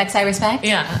podcast. sex I respect.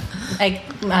 Yeah. Like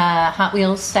Hot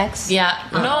Wheels sex. Yeah.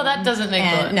 No, that doesn't make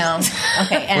And, sense. no.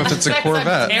 Okay. And What if it's a Sex Corvette?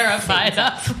 I'm terrified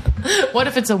of. What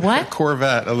if it's a what?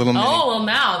 Corvette, a little mini. Oh, well,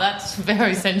 now that's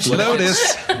very sensual.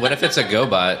 Lotus. What if it's a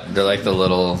GoBot? They're like the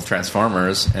little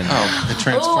Transformers, and Oh, it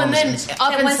transforms. Oh, and then into-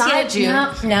 up once inside you.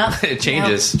 No. it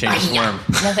changes form.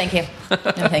 No, thank you. No,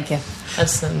 thank you.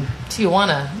 That's some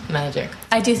Tijuana magic.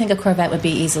 I do think a Corvette would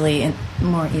be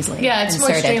more easily. Yeah, it's more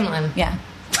inserted. streamlined. Yeah.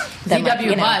 Than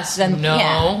VW bus, no.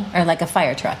 Yeah, or like a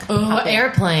fire truck. Oh, Out there.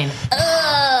 airplane.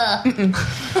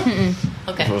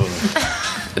 Okay.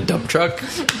 A dump truck. Ew.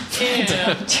 Because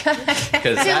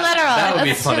literal. that would be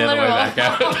That's funny too on the way literal. back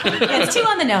out. Yeah, it's too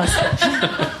on the nose.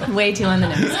 Way too on the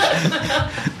nose.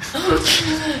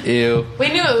 Ew. We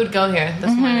knew it would go here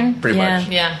this morning. Pretty Yeah. much.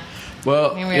 Yeah.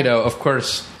 Well, Here we you are. know, of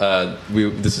course,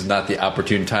 this is not the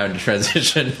opportune time to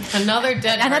transition. Another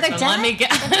dead Another person. dead? Let me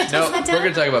get. No, that we're down?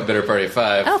 going to talk about Bitter Party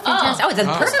 5. Oh, fantastic. Oh, it's a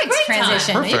perfect great time.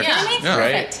 transition. Are you Perfect. kidding me? Yeah.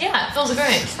 Perfect. Yeah, it feels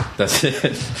great. That's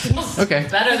it. Okay.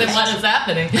 Better than what is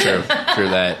happening. True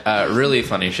that. Really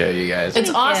funny show, you guys.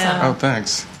 It's Thank awesome. Oh,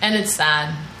 thanks. And it's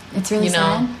sad. It's really You know?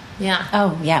 sad. Yeah.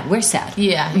 Oh, yeah, we're sad.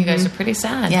 Yeah, you guys are pretty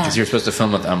sad. Yeah. Because you're supposed to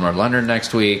film with Elmore Leonard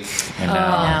next week. And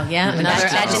Wow, yeah. Another That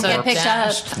didn't get episode picked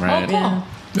dashed. up. Right. Oh, cool.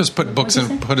 Just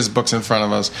put his books in front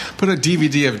of us. Put a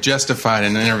DVD of Justified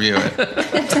and interview it.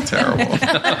 Terrible.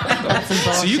 That's some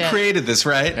bullshit. So you created this,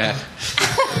 right? Yeah.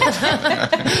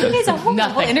 It's a horrible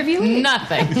Nothing. interview.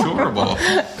 Nothing. Horrible.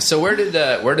 So where did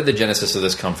the genesis of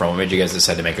this come from? What made you guys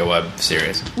decide to make a web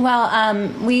series? Well,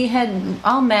 we had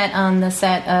all met on the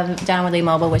set of Downwardly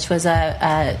Mobile, which was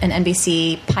an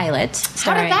NBC pilot.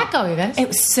 How did that go, you guys?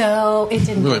 It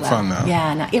didn't Really go well. fun, though.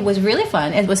 Yeah, no, it was really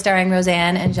fun. It was starring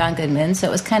Roseanne and John Goodman, so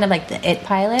it was kind of like the It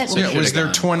pilot. So yeah, it was their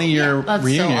 20-year That's so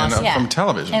reunion awesome. Yeah. from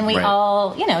television. And we Right.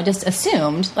 all, just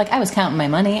assumed. Like I was counting my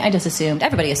money. I just assumed.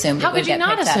 Everybody assumed. How it would could you get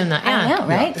not picked up. assume that? I Yeah. know,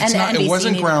 right? It's not, it NBC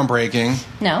wasn't needed- groundbreaking.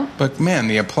 No. But man,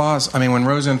 the applause. I mean, when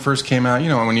Roseanne first came out,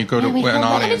 when you go to we an held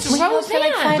it. audience, We held for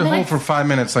like Roseanne. 5 the whole minutes. for 5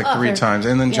 minutes, like three times,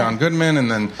 and then John Goodman,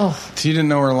 and then she didn't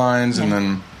know her lines, and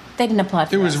then They didn't applaud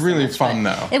for It was us so really much, fun,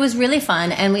 but though. It was really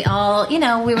fun, and we all,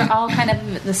 we were all kind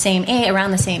of the same age,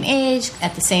 around the same age,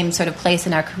 at the same sort of place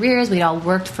in our careers. We'd all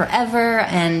worked forever,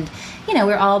 and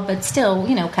we're all, but still,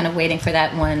 kind of waiting for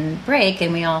that one break,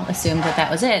 and we all assumed that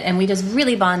was it, and we just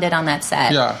really bonded on that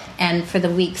set. Yeah. And for the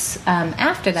weeks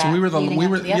after that, So we were leading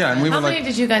up to the yeah, and we episode, were How many like,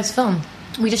 did you guys film?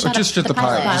 we just shot just up the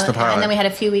pilot, just the pilot. and then we had a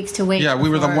few weeks to wait. yeah, we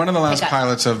were one of the last pickup.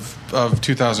 pilots of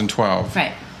 2012.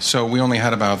 Right. So we only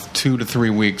had about 2 to 3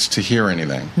 weeks to hear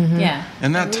anything. Yeah.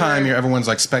 And that time, everyone's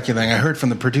like speculating. I heard from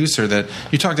the producer that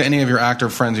you talk to any of your actor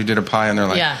friends who did a pilot, and they're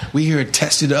like, Yeah. "We hear it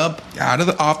tested up out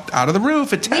of the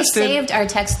roof. It We tested." saved our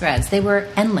text threads. They were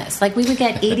endless. Like we would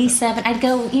get 87. I'd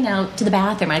go, to the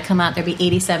bathroom. I'd come out. There'd be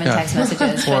 87 Yeah. Horrible. text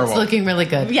messages. It's looking really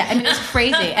good. Yeah, I mean it was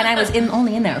crazy. And I was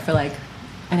only in there for like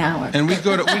an hour. And we'd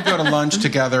go to lunch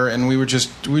together, and we were just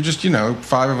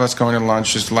 5 of us going to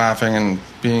lunch, just laughing and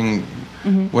being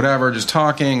whatever, just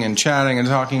talking and chatting and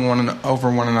talking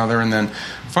over one another, and then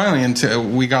finally until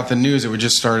we got the news, it would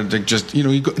just started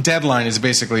to Deadline is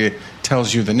basically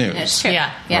tells you the news. It's true.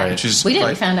 Yeah. Yeah. Which is we did. like-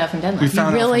 We found out from Deadline. We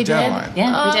found really out from did? Deadline.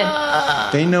 yeah,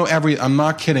 we did. They know I'm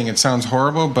not kidding. It sounds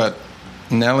horrible, but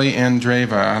Nellie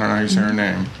Andreeva, I don't know how you say her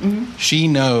name. She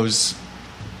knows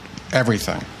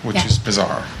everything, which Yeah. is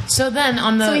bizarre. So then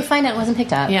on the So we find out it wasn't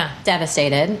picked up. Yeah.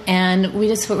 Devastated, and we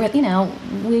just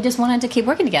we just wanted to keep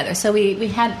working together. So we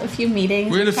had a few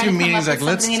meetings. We had a tried few to come meetings, up like, with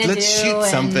let's something to do, shoot and,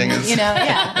 something.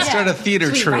 Let's start a theater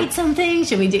Should we troupe. write something?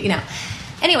 Should we do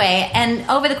Anyway, and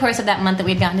over the course of that month that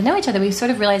we'd gotten to know each other, we sort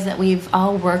of realized that we've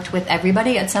all worked with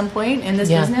everybody at some point in this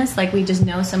Yeah. business. Like we just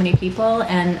know so many people,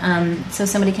 and so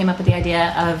somebody came up with the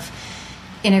idea of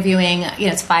interviewing,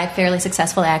 it's 5 fairly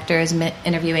successful actors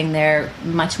interviewing their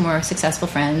much more successful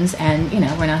friends, and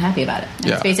we're not happy about it. And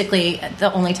Yeah. It's basically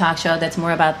the only talk show that's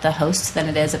more about the hosts than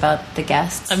it is about the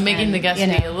guests. I'm making And, the guests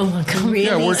be a little uncomfortable. really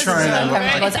Yeah, we're trying to-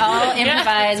 uncomfortable. It's all Yeah.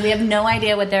 improvised. We have no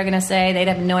idea what they're going to say. They'd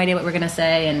have no idea what we're going to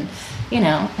say, and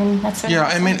and that's sort of Yeah,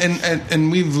 I mean,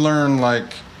 and we've learned,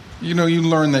 like, you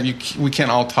learn that we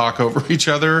can't all talk over each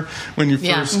other.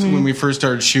 When we first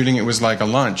started shooting, it was like a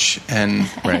lunch, and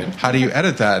how do you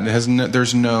edit that? It has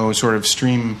there's no sort of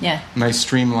nice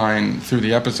streamline through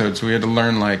the episode, so we had to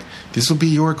learn like this will be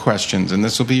your questions and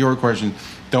this will be your questions.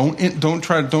 Don't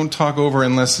talk over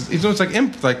unless it's like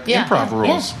improv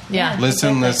rules. Yeah.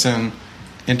 Listen,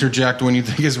 interject when you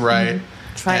think is right.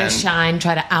 Try to shine,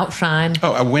 try to outshine.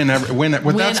 Oh, win. That's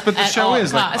what the show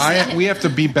is. Like, we have to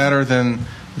be better than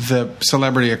the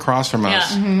celebrity across from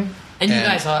us. And you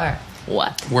guys are.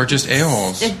 What? We're just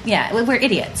a-holes. We're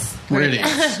idiots. We're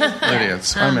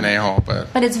idiots. I'm an a-hole, but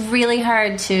it's really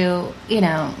hard to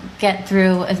get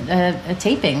through a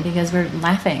taping because we're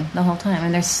laughing the whole time,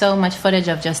 and there's so much footage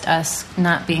of just us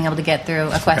not being able to get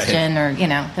through a question or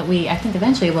that I think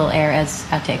eventually will air as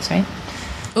outtakes, right?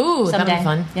 Ooh, Someday. that'll be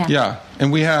fun. Yeah. And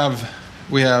we have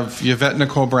Yvette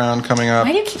Nicole Brown coming up.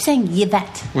 Why do you keep saying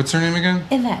Yvette? What's her name again?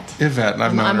 Yvette.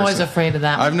 I've known her. I'm always afraid of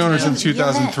that. I've known her since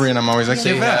 2003, and I'm always like, So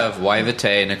you Yvette. have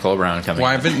Yvette Nicole Brown coming.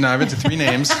 Yvette, 3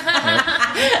 names.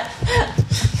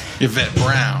 Yvette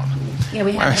Brown. Yeah,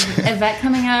 we have Yvette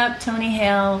coming up, Tony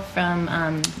Hale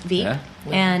from Veep,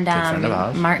 friend of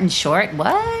ours. Martin Short.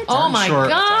 What? Oh my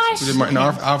gosh. We did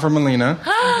Alfred Molina.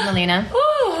 Melina.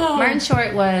 Martin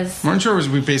Short was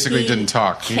we basically didn't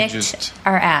talk. He kicked just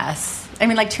our ass. I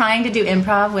mean, like trying to do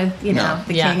improv with the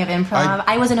king of improv.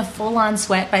 I was in a full-on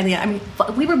sweat by the end. I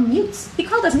mean, we were mutes. He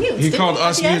called us mutes. He called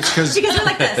us mutes because we're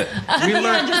like this. we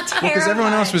learned because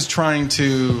everyone else was trying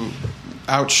to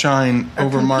outshine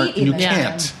over Mark. You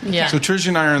can't. Yeah. So Trish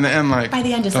and I are in the end like, by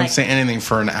the end, just don't like, say anything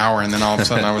for an hour, and then all of a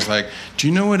sudden I was like, do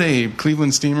you know what a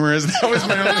Cleveland steamer is? That was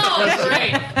my only Oh,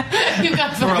 great. You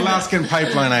got For Alaskan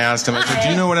pipeline, I asked him. I said, do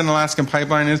you know what an Alaskan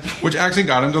pipeline is? Which actually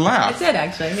got him to laugh. It did,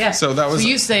 actually, yeah. So that was. So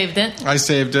you saved it. I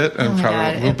saved it, and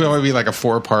we'll probably be like a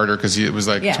 4-parter because it was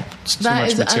like too That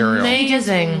much is material. He just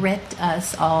amazing. ripped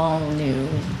us all new.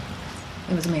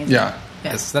 It was amazing. Yeah.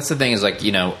 That's the thing is like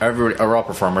we're all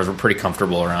performers. We're pretty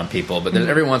comfortable around people, but there's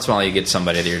every once in a while you get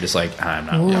somebody that you're just like, I'm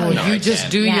not. You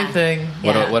just do your thing.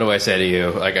 What do I say to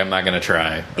you? Like I'm not going to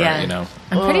try. Or, I'm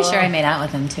pretty sure I made out with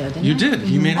him too. Didn't You I? did.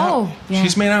 He made out. Oh, yeah.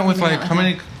 She's made out with Made out like with how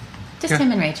many? Just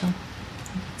him and Rachel.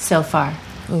 So far.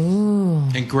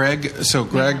 And Greg. So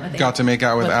Greg got to make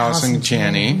out with Allison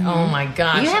Janney. Oh my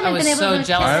gosh! You haven't I was been able so to-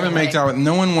 jealous. I haven't made out with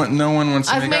no one. No one wants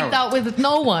to I've make made out. out with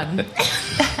no one.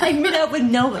 I made out with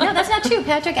no. No, that's not true.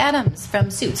 Patrick Adams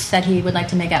from Suits said he would like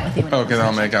to make out with you. Okay, then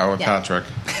I'll make out with Yeah. Patrick.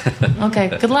 Okay,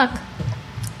 good luck.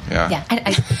 Yeah.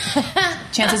 Yeah.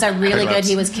 Chances are really Congrats. good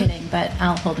he was kidding, but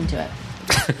I'll hold him to it.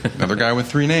 Another guy with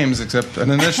 3 names except an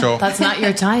initial. That's not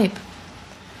your type.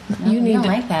 You need don't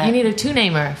like that. You need a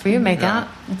 2-namer for your makeout.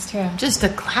 That's true. Just a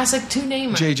classic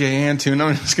 2-namer. JJ Antune.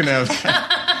 I'm just gonna have.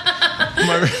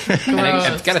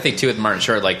 I've got to think too with Martin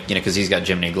Short, like because he's got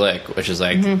Jiminy Glick, which is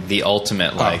like the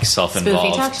ultimate like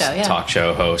self-involved Spoofy talk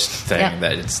show, host thing. Yeah.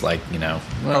 That it's like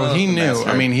Oh, he knew. master.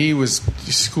 I mean, he was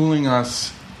schooling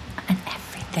us And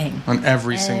everything. on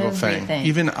every single thing, Everything.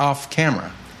 even off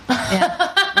camera.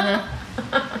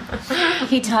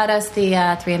 He taught us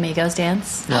the Three Amigos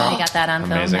dance. We got that on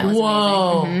film. Amazing. That was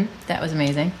Whoa. amazing. That was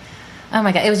amazing. Oh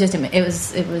my god! It was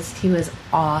just. He was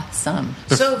awesome.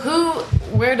 So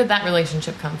where did that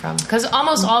relationship come from? Because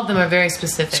almost all of them are very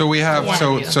specific. So we have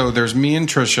Yeah. so there's me and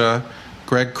Trisha,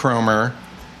 Greg Cromer,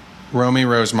 Romy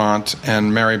Rosemont,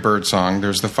 and Mary Birdsong.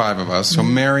 There's the 5 of us. So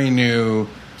Mary knew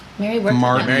Mary worked with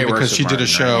Martin him. Mary works because with she did a Martin,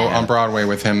 show right? on Broadway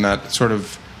with him, that sort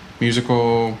of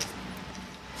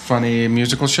funny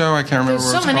musical show. I can't remember There's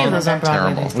what so it's many called. of those on Broadway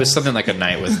Terrible. these It was something like a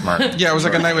night with Martin. Yeah, it was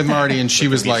like a night with Marty, and she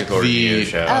was like musical review the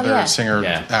show. other yeah. singer,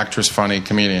 Yeah. actress, funny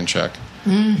comedian chick.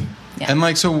 Yeah. And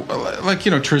like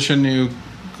Trisha knew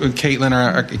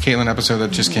Caitlin episode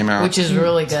that just came out, which is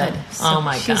really good. Oh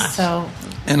my She's gosh. so.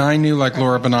 and I knew like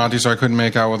Laura Benanti, so I couldn't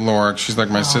make out with Laura. She's like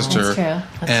my sister. That's true.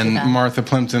 That's And too bad. Martha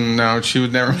Plimpton, no, she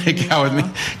would never make out with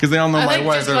me because they all know I my think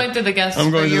wife. just going through the guests I'm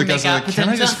going for through your the guests. makeout Like, can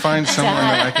I just potential? find someone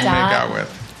that I can make out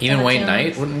with? Even Wayne Jones.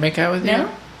 Knight wouldn't make out with you. No.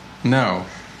 No.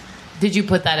 Did you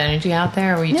put that energy out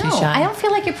there, or were you No, too shy? I don't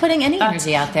feel like you're putting any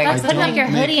energy out there. You're that's the putting up thing. your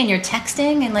hoodie and you're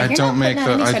texting and like I you're don't not make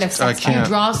putting out the- any sort I- of I sex can't. vibe. You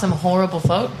draw some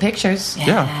horrible pictures.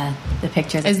 Yeah, the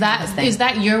pictures. Is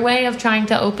that your way of trying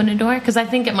to open a door? Because I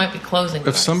think it might be closing. If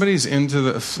doors. somebody's into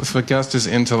if a guest is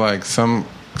into like some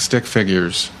stick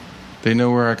figures, they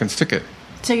know where I can stick it.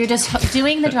 So you're just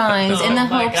doing the drawings in the Oh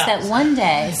my hopes gosh. that one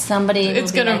day somebody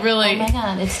It's will be gonna like, really oh my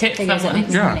god, it's hit figures that someone.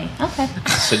 makes Yeah. money. Okay.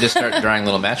 So just start drawing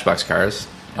little Matchbox cars.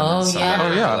 Oh, yeah.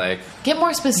 Oh, yeah. Like Get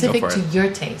more specific Go for to it.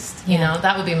 your taste. You know,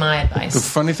 that would be my The advice.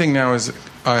 funny thing now is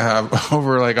I have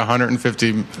over like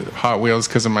 150 Hot Wheels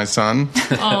because of my son.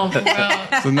 Oh,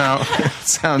 bro. So now it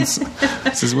sounds.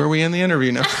 This is where we end the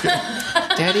interview. No,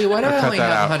 Daddy, why do I cut only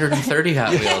that have out. 130 Hot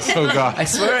Wheels? oh God, I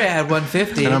swear I had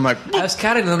 150. And I'm like, I was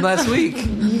counting them last week.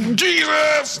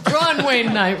 Jesus! Run,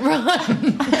 Wayne Knight, run.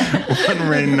 One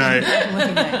rain night.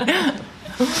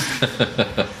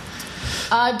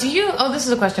 This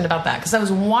is a question about that, because I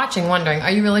was wondering,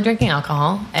 are you really drinking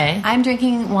alcohol? I'm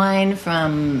drinking wine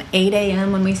from 8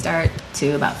 a.m. when we start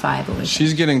to about 5 a week.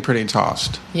 She's getting pretty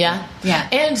tossed. Yeah? Yeah.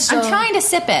 And so I'm trying to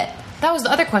sip it. that was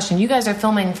the other question. You guys are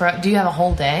filming do you have a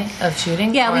whole day of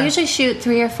shooting? Yeah, or- we usually shoot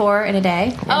 3 or 4 in a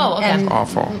day. Oh, okay. And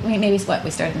Awful. Maybe what, we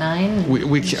start at 9?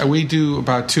 We do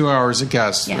about 2 hours a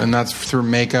guest, Yeah. and that's through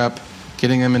makeup,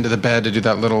 getting them into the bed to do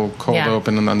that little cold Yeah.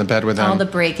 open on the bed with them. all the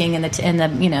breaking and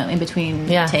the in between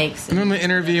Yeah. takes. And then the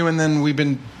interview, and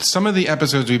then some of the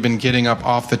episodes we've been getting up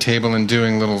off the table and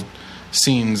doing little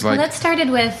scenes like Well, that started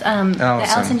with the Allison.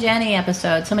 Allison Janney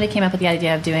episode. Somebody came up with the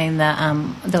idea of doing the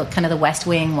kind of the West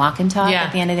Wing walk and talk Yeah.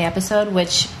 at the end of the episode,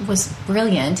 which was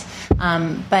brilliant.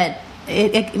 But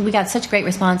we got such great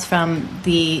response from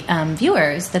the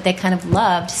viewers that they kind of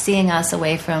loved seeing us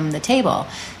away from the table.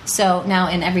 So now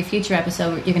in every future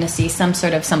episode, you're going to see some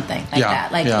sort of something like Yeah,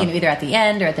 that, like yeah. either at the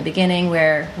end or at the beginning,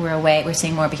 where we're away, we're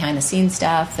seeing more behind the scenes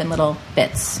stuff and little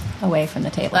bits away from the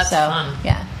table. That's so fun.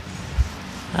 yeah.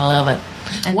 I love it.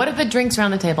 And- What are the drinks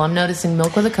around the table? I'm noticing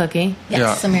milk with a cookie.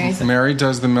 Yes, so Mary's. Mary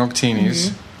does the milk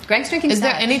teenies. Greg's drinking. Is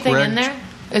there scotch. anything Greg- in there?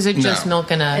 Is it just No.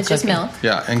 milk and a It's just cookie? milk.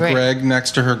 Yeah, and Great. Greg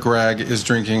next to her, Greg is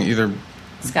drinking either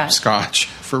Scotch. scotch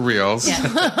for reals.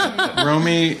 Yeah.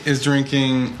 Romy is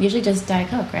drinking Usually just Diet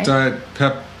Coke, right?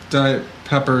 Diet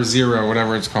Pepper Zero,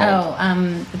 whatever it's called.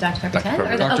 The Dr. Pepper 10? Pepper.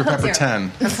 Or the, Dr. Coke Pepper Zero.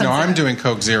 10. Coke No, I'm Zero. doing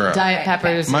Coke Zero. Diet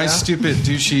peppers. My zero. stupid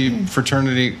douchey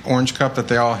fraternity orange cup that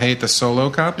they all hate, the solo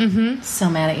cup. Mm-hmm. So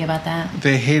mad at you about that.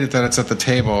 They hate it that it's at the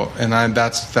table, and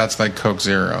that's like Coke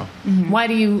Zero. Why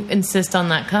do you insist on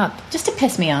that cup? Just to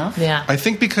piss me off. Yeah. I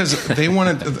think because they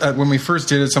wanted when we first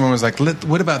did it, someone was like,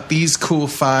 "What about these cool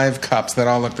 5 cups that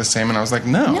all look the same?" And I was like,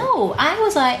 "No, No, I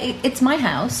was like, it's my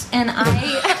house, and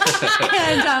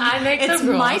I make it's the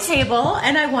rules. my table,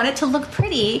 and I want it to look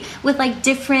pretty with like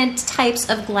different types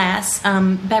of glass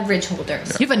beverage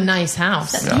holders. You have a nice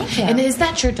house. Thank you. And is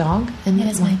that your dog? And It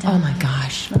is my dog. Oh my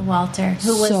gosh. Little Walter,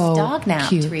 who was So dog napped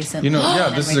cute. recently. You know, yeah,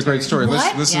 and this is a great story.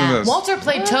 returned. Listen What? to Yeah. this. Walter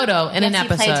played Toto in an Yes, he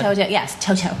played episode. Toto. Yes,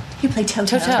 Toto. He played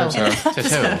Toto. Toto.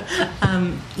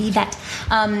 Yvette.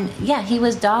 Yeah, he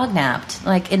was dog napped,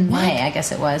 like in May, I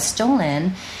guess it was,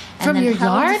 stolen. And From then your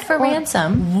held yard? for Or-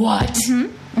 ransom. What?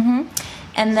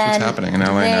 And then happening in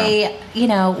LA they, you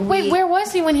know, Wait, where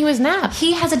was he when he was napped?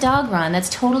 he has a dog run that's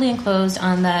totally enclosed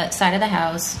on the side of the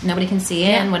house. Nobody can see it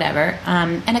Yeah. and whatever.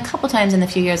 And a couple times in the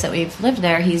few years that we've lived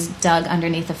there, he's dug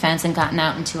underneath the fence and gotten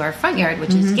out into our front yard, which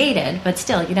Mm-hmm. is gated. But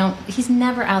still, he's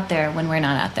never out there when we're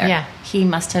not out there. Yeah. He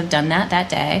must have done that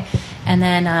day. And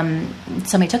then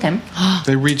somebody took him.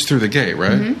 They reach through the gate,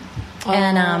 right?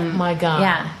 And Oh, my God.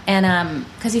 yeah, and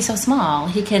because he's so small,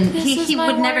 he can This is he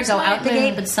my would never worst go out the nightmare.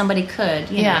 gate, but somebody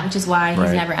could, you Yeah. know, which is why he's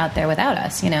Right. never out there without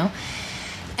us, you know.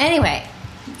 Anyway,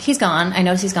 he's gone. I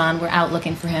notice he's gone. We're out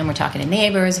looking for him. We're talking to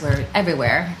neighbors. We're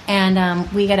everywhere,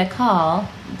 and we get a call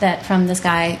from this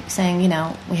guy saying, you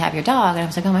know, we have your dog, and I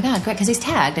was like, oh my God, great, because he's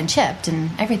tagged and chipped and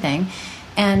everything.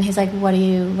 And he's like,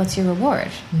 what's your reward?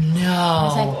 No. I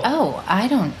was like, oh, I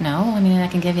don't know. I mean, I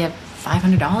can give you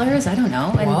 $500. I don't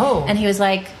know. And, Whoa. and he was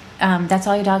like, that's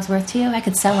all your dog's worth to you? I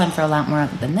could sell him for a lot more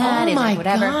than that. Oh, He's like, my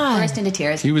whatever. God. Burst into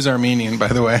tears. He was Armenian, by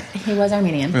the way, He was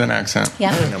Armenian. with an accent.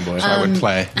 Yep. So I would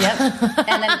play. Yep.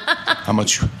 And then, How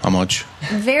much?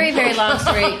 very, very long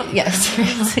story. Yes.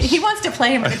 He wants to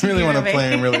play him. I really want to play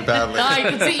him really badly. Oh, I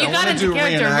can see you I got wanna into do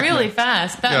character reenactment. really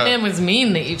fast. That Yeah. man was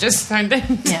mean that you just turned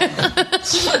into.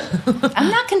 Yeah. I'm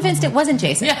not convinced it wasn't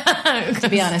Jason. To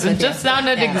be honest with it just you.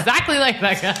 sounded Yeah. exactly like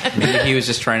that guy. Maybe he was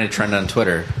just trying to trend on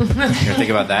Twitter. You ever think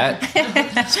about that?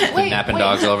 Napping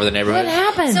dogs all over the neighborhood. What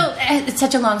happened? So it's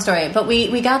such a long story, but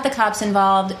we got the cops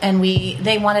involved, and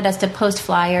they wanted us to post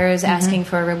flyers asking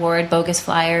for a reward, bogus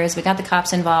flyers. We got the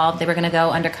cops involved. They were going to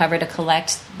go undercover to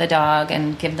collect the dog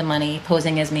and give the money,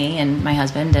 posing as me and my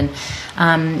husband,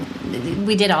 and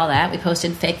we did all that. We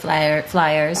posted fake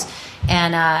flyers.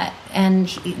 And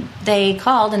they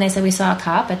called and they said, we saw a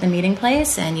cop at the meeting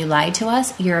place and you lied to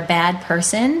us. You're a bad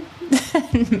person.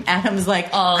 Adam's like,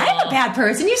 I'm a bad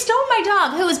person. You stole my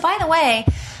dog, who is, by the way,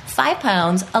 5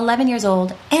 pounds, 11 years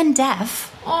old, and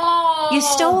deaf. Oh. You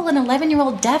stole an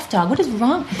 11-year-old deaf dog. What is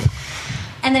wrong?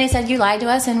 And then he said, you lied to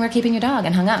us and we're keeping your dog,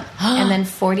 and hung up. And then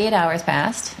 48 hours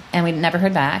passed and we never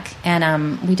heard back.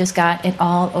 And we just got it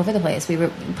all over the place. We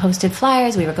posted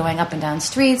flyers. We were going up and down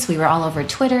streets. We were all over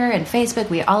Twitter and Facebook.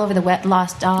 We were all over the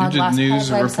lost dog, You did lost news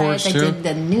pet reports, websites. I too? did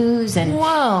the news. And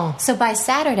Whoa. so by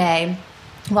Saturday,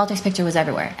 Walter's picture was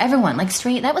everywhere. Everyone, like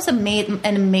straight. That was an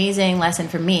amazing lesson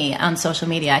for me on social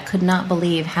media. I could not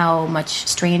believe how much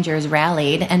strangers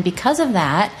rallied. And because of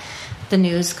that, the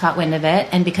news caught wind of it,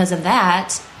 and because of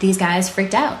that, these guys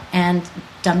freaked out and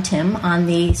dumped him on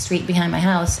the street behind my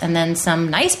house, and then some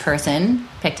nice person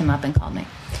picked him up and called me.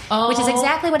 Which is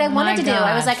exactly what I wanted to do.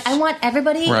 I was like, I want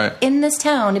everybody Right. in this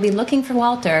town to be looking for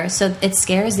Walter, so it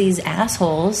scares these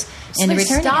assholes into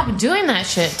returning Stop him. doing that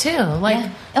shit too. Like, Yeah.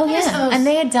 Oh what is yeah, those- and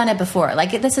they had done it before.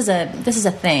 Like this is a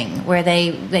thing where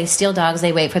they steal dogs,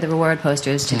 they wait for the reward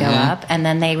posters to go up, and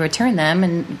then they return them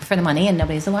and for the money, and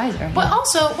nobody's the wiser. But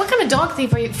also, what kind of dog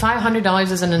thief are you?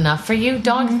 $500 isn't enough for you,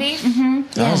 dog thief? yeah.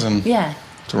 1,000. Yeah,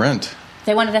 It's rent.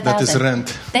 they wanted 1,000. That is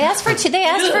rent. They asked for two.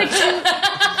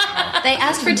 They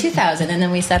asked for 2,000, and then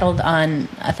we settled on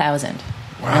 1,000.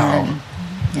 Wow.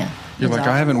 Yeah. You're like,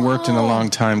 I haven't worked in a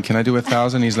long time. Can I do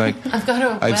 1,000? He's like, I've got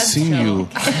a I've web seen show. you.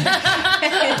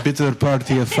 Bitter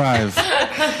party of 5.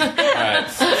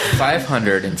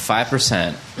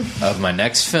 505% of my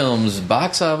next film's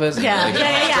box office. Yeah. Like,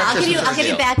 I'll give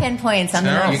you back end points on the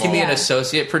Terrible. You can be an Yeah.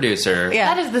 associate producer.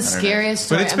 Yeah. That is the scariest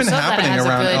story. But it's I'm been so glad it happening has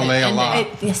around good LA a ending. lot.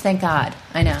 Yes, thank God.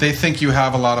 I know. They think you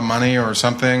have a lot of money or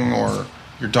something, or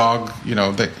your dog,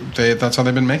 they that's how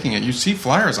they've been making it. You see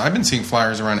flyers. I've been seeing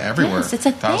flyers around everywhere. Yes, it's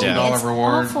a thing. $1,000 It's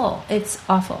reward. awful. It's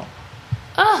awful.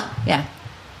 Ah, Yeah.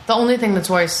 the only thing that's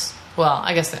worse. Well,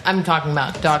 I guess I'm talking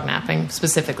about dog napping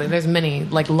specifically. There's many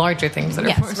like larger things that are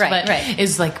Yes, worse. right, but right.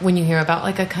 is like when you hear about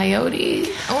like a coyote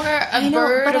or a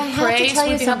bird but of I have prey to tell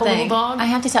you swooping up a little something. dog. I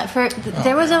have to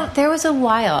tell. There was a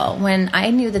while when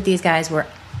I knew that these guys were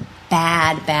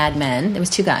bad men. There was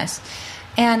 2 guys,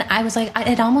 and I was like,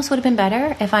 it almost would have been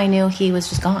better if I knew he was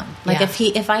just gone. Like Yeah.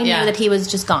 if I knew Yeah. that he was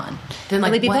just gone, Then, like,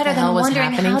 it would be what better the than hell was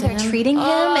wondering happening how to they're him? treating him,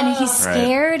 and he's Right.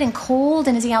 scared and cold,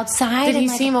 and is he outside? Did and he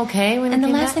like- seem okay when he And the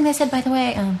came last back? thing they said, by the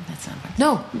way, that's not right.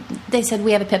 No. They said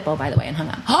we have a pit bull, by the way, and hung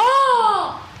up.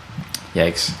 Oh!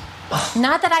 Yikes.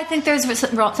 Not that I think there's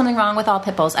something wrong with all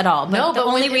pit bulls at all. But No, the but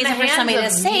only in the reason for hands somebody to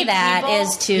of say meat that people?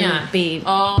 is to Yeah. be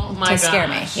Oh my to scare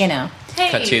me. gosh. You know. Hey.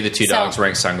 Cut to the 2 dogs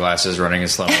wearing sunglasses running in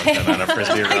slow motion on a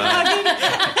frisbee run.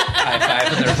 High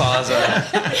five in their paws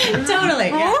up. Totally.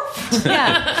 Yeah.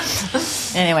 Yeah.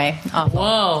 Anyway, awful.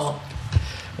 Whoa.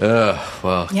 Ugh,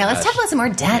 well. Yeah, let's talk about some more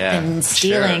death Yeah, and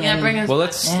stealing. sure. Yeah, And, bring us. Well,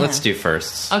 let's Yeah. do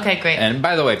firsts. Okay, great. And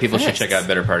by the way, people should Firsts. check out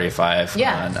Bitter Party of 5.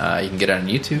 Yeah. On, you can get it on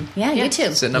YouTube. yeah, Yeah.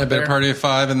 YouTube. Sitting Yeah, up Bitter there. Party of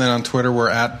 5, and then on Twitter we're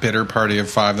at Bitter Party of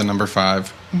 5, the number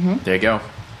 5. There you go.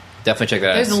 Definitely check that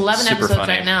out. There's It's 11 super episodes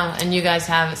funny. right now, and you guys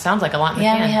have, it sounds like a lot in the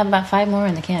Yeah, can. we have about 5 more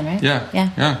in the can, right? Yeah.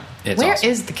 Yeah. It's Where awesome.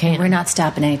 is the can? We're not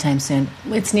stopping anytime soon.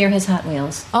 It's near his Hot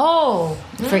Wheels Oh.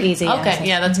 for easy. Okay, access.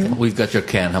 yeah, that's good. We've got your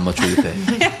can. How much will you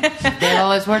pay? They'll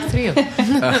always work for you. All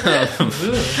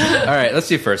right, let's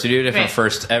do first. We do a different Great.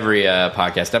 first every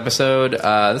podcast episode.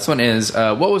 This one is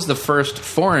what was the first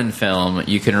foreign film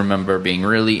you can remember being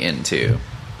really into?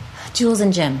 Jules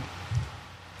and Jim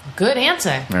Good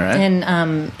answer. All right.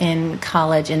 in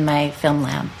college in my film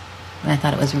lab. And I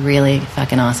thought it was really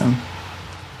fucking awesome.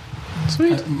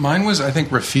 Mine was, I think,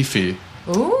 Rafifi,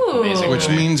 Ooh. Amazing. which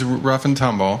means rough and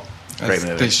tumble. Great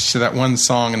movie. They show that one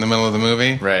song in the middle of the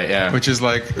movie, Right, yeah. which is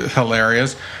like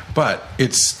hilarious, but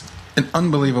it's an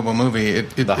unbelievable movie.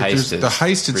 The heist the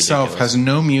heist itself ridiculous. has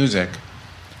no music,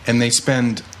 and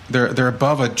they're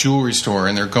above a jewelry store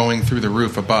and they're going through the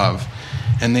roof above,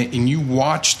 and you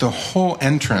watch the whole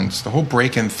entrance, the whole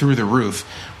break-in through the roof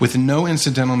with no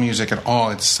incidental music at all.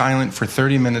 It's silent for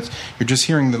 30 minutes. You're just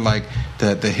hearing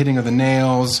the hitting of the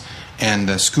nails and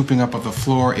the scooping up of the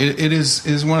floor. It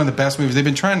is one of the best movies. They've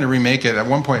been trying to remake it. At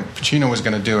one point, Pacino was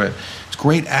going to do it. It's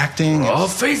great acting. Oh,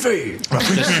 Fifi!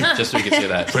 just so we can see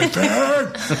that.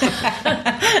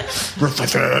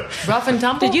 Rough and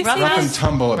tumble? Did you see Rough Rough and and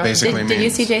tumble, it basically Did you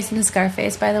means. see Jason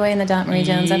Scarface, by the way, in the Dot Marie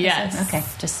Jones episode? Yes. Okay,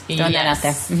 just throwing that out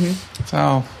there. Yes.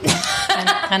 So,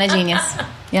 Kind of genius.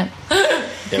 Yep.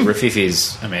 Yeah,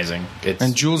 Rafifi's amazing. It's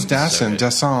and Jules so good.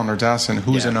 Dassin,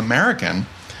 who's Yeah. an American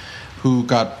who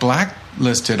got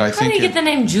blacklisted, I How think. did you get the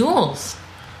name Jules?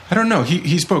 I don't know.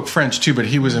 He spoke French too, but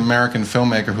he was an American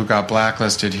filmmaker who got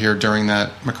blacklisted here during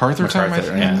that MacArthur time.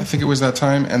 MacArthur, yeah. I think it was that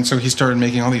time, and so he started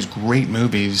making all these great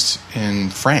movies in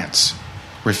France.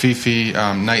 Rafifi,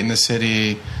 Night in the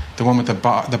City, the one with the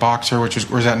boxer, which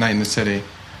was that Night in the City.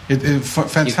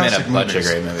 Fantastic He's made a bunch movies. of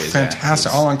great movies. Fantastic,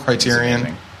 yeah. all on He's Criterion.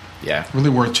 amazing. Yeah, Really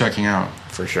worth checking out.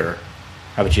 for sure.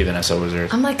 How about you, Vanessa? What was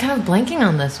yours? I'm like kind of blanking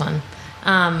on this one.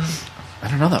 I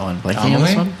don't know that one. Blanking on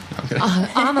this one?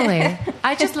 Okay. Amelie.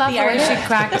 I just love the way she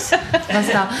cracks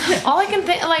bust out. All I can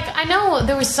think, like, I know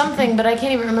there was something, but I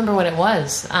can't even remember what it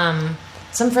was.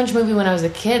 Some French movie when I was a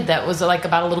kid that was like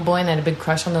about a little boy and I had a big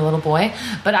crush on the little boy.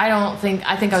 But I think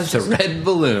I was The just... red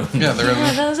balloon. Yeah, they're in Yeah,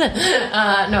 the, that was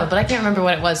it. No, but I can't remember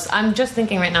what it was. I'm just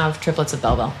thinking right now of Triplets of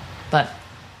Belleville. But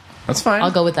That's fine. I'll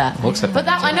go with that. We'll accept But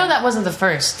that. I know that wasn't the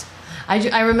first.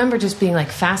 I remember just being like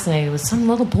fascinated with some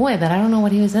little boy that I don't know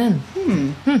what he was in.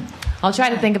 I'll try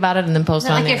to think about it and then post Is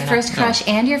that on like the your internet. first crush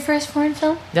and your first foreign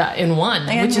film? Yeah, in one,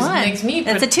 In which one. makes me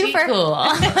That's a pretty twofer. cool.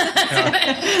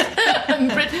 I'm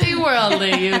pretty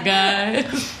worldly, you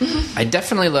guys. I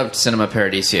definitely loved Cinema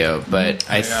Paradiso, but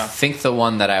I yeah. think the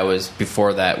one that I was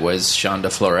before that was Jean de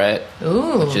Florette,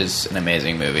 Ooh. which is an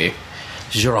amazing movie.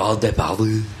 Gerard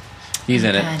Depardieu. He's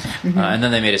in it. God. And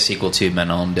then they made a sequel to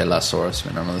Manon de la Source,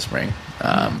 Manon of the Spring.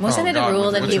 Wasn't it a God,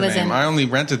 rule that what's he her was name? in? I only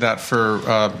rented that for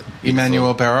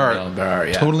Emmanuel Berard. Emmanuel Berard,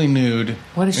 yeah. Totally nude.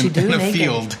 What does she in, do in a naked?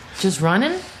 field. Just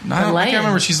running? I can't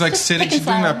remember. She's like sitting. picking She's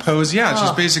doing that flowers. pose. Yeah, she's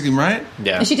Oh. basically right.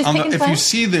 Yeah. Is she just On the, picking if you flowers?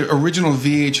 see the original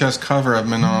VHS cover of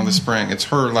Manon of the Spring, it's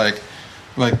her like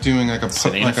doing like a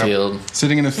Sitting in a field.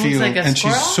 sitting in a field, like a and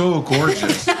she's squirrel? so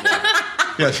gorgeous.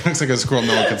 Yeah, she looks like a squirrel.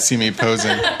 No one could see me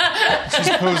posing. She's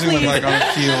posing with like on a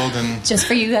field, and Just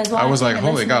for you guys watching. I was like, and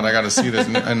 "Holy listening. God, I got to see this!"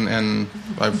 And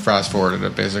I fast forwarded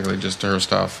it basically just to her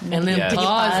stuff. And then Yeah. Did you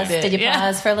paused pause? it. Did you Yeah.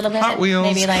 pause for a little bit? Hot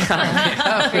Wheels. Maybe like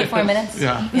 3-4 minutes?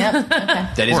 Yeah. Yep. Okay.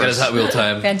 Daddy's got his Hot Wheel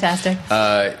time. Fantastic.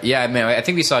 Yeah, man, I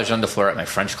think we saw Jean de Florette in my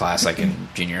French class, like in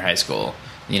junior high school.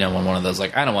 You know, when one of those,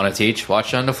 like, I don't want to teach,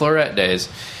 watch Jean de Florette days.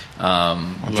 Which I love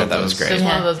thought was those. great. It's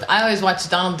one of those. I always watch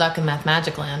Donald Duck and Math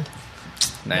Magic Land.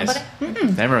 Nice. I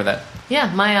remember that.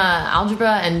 Yeah, my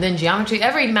algebra and then geometry.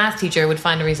 Every math teacher would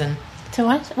find a reason. To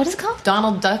what? What is it called?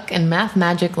 Donald Duck and Math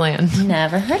Magic Land.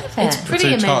 Never heard of it. It's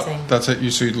pretty amazing. That's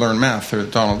it. So you'd learn math through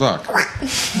Donald Duck.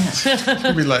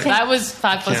 You'd be like, That was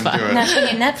 5 plus Can't 5. do it. Now,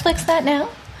 can you Netflix that now?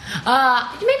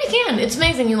 You maybe can. It's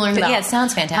amazing. You learn But about yeah, it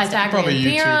sounds fantastic. Pythagorean Probably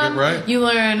YouTube it, theorem. right? You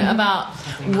learn about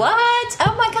What?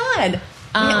 Oh my God.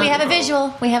 We have a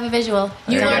visual. We have a visual.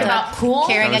 you There you learn go. about pool.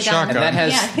 Carrying a gun. Shotgun. And that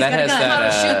has Yeah, he's that got a has gun. that How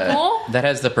to shoot pool? that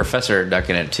has the Professor Duck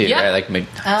in it too, Yeah. right? Like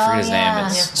I forget his yeah. name.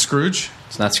 It's Scrooge?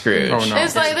 it's not Scrooge. Oh, no.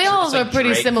 It's like they all It's like are pretty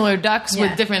Drake. similar ducks Yeah.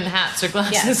 with different hats or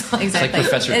glasses. Yeah, exactly.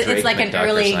 Professor It's Drake like an McDuck or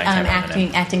early something. I can't remember the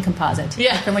name. acting composite.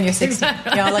 Yeah. Like from when you're 16.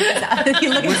 Exactly. You all look, you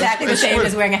look exactly the same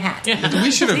as wearing a hat.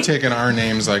 We should have taken our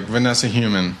names like Vanessa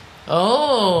Human,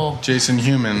 Oh, Jason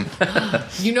Human,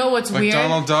 you know what's like weird?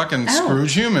 Donald Duck and Oh.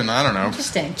 Scrooge Human. I don't know.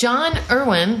 Interesting. John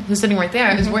Irwin, who's sitting right there,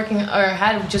 Mm-hmm. is working or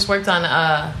had just worked on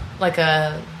like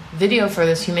a video for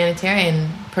this humanitarian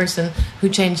person who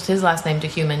changed his last name to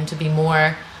Human to be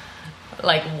more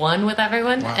like one with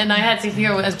everyone. Wow. And I had to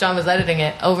hear as John was editing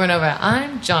it over and over.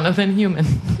 I'm Jonathan Human.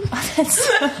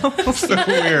 So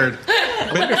weird.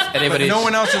 But Anybody's- no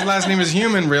one else's last name is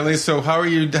Human, really. So how are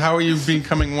you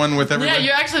becoming one with Yeah, everybody?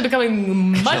 you're actually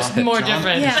becoming much more John-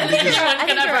 different Yeah, I than think there anyone are, I could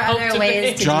think there ever are hope other to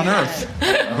ways be. to John do Earth.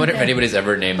 that. I wonder if anybody's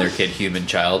ever named their kid Human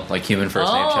Child, like human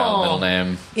first name, child, Oh. middle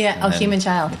name. Yeah. and Oh, then- human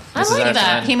child. I This is like our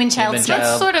that. son, Human child Human Smith.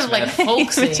 That's sort of like Smith. Human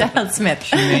folksy. child Smith.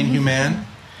 Humane Human.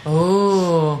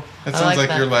 Ooh. That I sounds like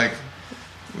that. you're like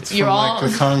it's You're from all-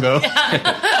 like the Congo.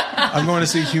 I'm going to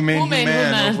see Humane Humane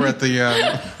Human Human. over at the.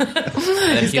 And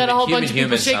then He's got a whole bunch of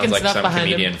people shaking sounds like stuff some behind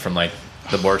him. comedian from like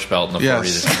the Borscht Belt in the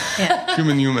Yes. 40s. Yeah.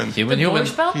 Human Human. Human, The human.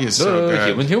 Borscht Belt? He is so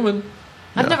good. Human.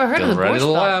 I've never heard of the Ready to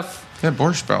Borscht Belt. laugh. Yeah,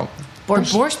 Borscht Belt. The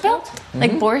Borscht Belt?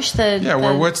 Like Borscht, the Yeah,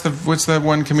 well, what's that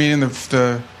one comedian,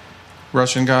 the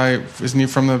Russian guy? Isn't he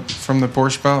from the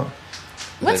Borscht Belt?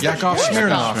 What's Yakov the Borscht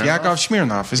Smirnov. Belt? Yakov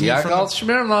Smirnov. Isn't he from Yakov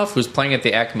Smirnoff, who's playing at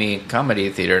the Acme Comedy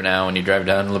Theater now. When you drive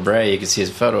down to La Brea, you can see his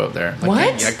photo up there. Like,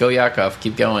 What? Yeah, go Yakov.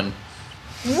 Keep going.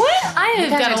 What? I have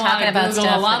guys got are a lot talking of about Google,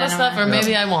 stuff a lot that of I stuff, don't or know.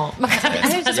 maybe I won't.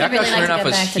 I just Yakov really like to Smirnoff get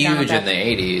was back to Donald huge in Duck. the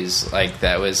 80s. Like,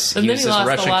 that was... And He then was he this lost a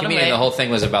Russian lot of comedian. weight. The whole thing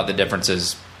was about the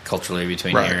differences culturally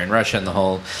between Right. here and Russia, and the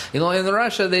whole... You know, in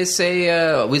Russia, they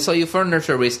say, we sell you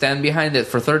furniture, we stand behind it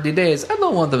for 30 days. I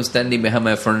don't want them standing behind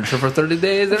my furniture for 30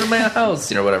 days. They're in my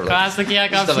house, you know, whatever. Classic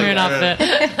Yakov Stuff like Smirnoff that.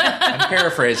 bit. I'm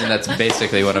paraphrasing. That's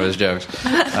basically one of his jokes.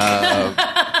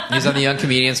 He's on the Young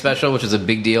Comedian special, which was a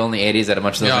big deal in the 80s. That a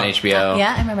bunch of those Yeah. on HBO.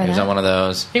 Yeah, I remember He was that. on one of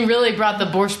those. He really brought the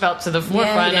Borscht Belt to the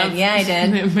forefront did. of Yeah, he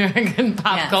did. the American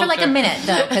pop Yeah, culture. for like a minute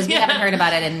though, because we Yeah. haven't heard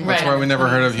about it in. Right. That's why we never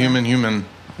heard of Human.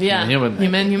 Yeah. Human.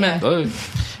 Human. Oh.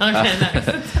 Okay, next.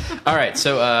 All right,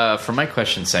 so for my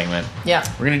question segment, Yeah.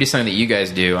 we're going to do something that you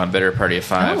guys do on Better Party of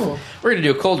Five. Oh. We're going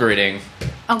to do a cold reading.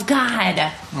 Oh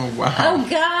God! Oh wow! Oh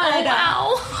God!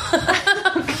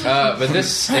 Wow. But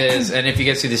this is, and if you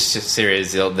guys see this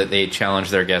series, they challenge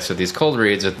their guests with these cold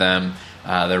reads with them.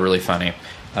 They're really funny,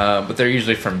 but they're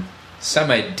usually from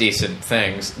semi-decent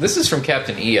things. This is from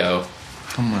Captain EO.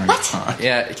 Oh my What? god.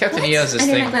 Yeah, Captain What? EO is this I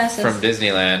need thing my glasses. from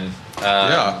Disneyland.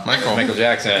 Yeah, Michael.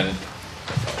 Jackson.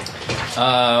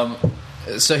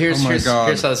 So here's Oh my here's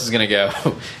God. how this is gonna go.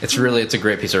 It's a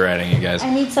great piece of writing, you guys. I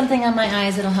need something on my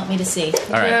eyes that'll help me to see.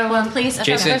 All right. Well, please.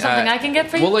 Okay. Jason, Is there something I can get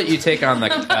for you? We'll let you take on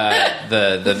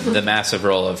the massive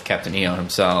role of Captain EO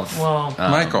himself.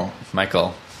 Whoa.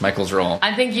 Michael's role.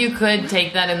 I think you could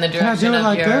take that in the I do direction it of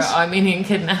like your this? Armenian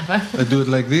kidnapper. I do it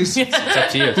like this. It's up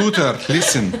to you. Hooter,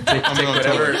 listen. I'm gonna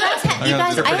tell whatever. her. You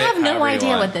guys, I have no however you idea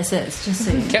want. what this is. Just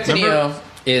so you know. Captain Remember-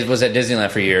 EO was at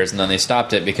Disneyland for years, and then they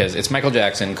stopped it because it's Michael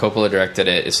Jackson. Coppola directed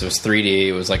it. It was 3D.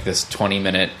 It was like this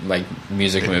 20-minute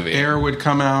music movie. Air would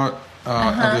come out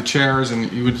of the chairs,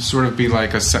 and you would sort of be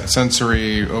like a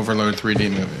sensory overload 3D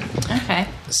movie. Okay.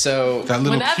 So That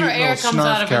little Whenever cute air little comes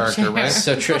out Snarf of a character, chair. right?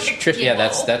 So Trish, yeah,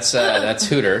 that's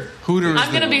Hooter. Hooter is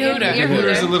I'm gonna be Hooter. You're Hooter.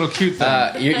 Hooter's a little cute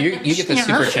thing. You get the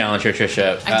super challenge here,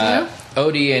 Trisha. I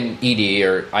Odie and Edie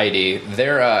or ID,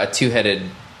 they're a two-headed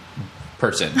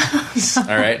person. All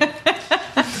right.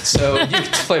 So you get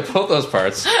to play both those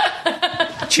parts.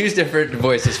 Choose different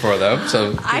voices for them.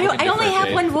 So I only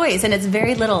have one voice, and it's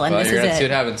very little, and Well, this you're is gonna see it.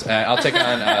 what happens. I'll take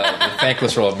on the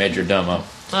thankless role of Major Domo,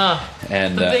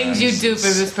 and The things you do for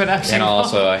this production. and I'll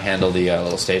also handle the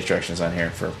little stage directions on here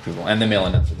for people, and the mail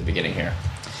announcer at the beginning here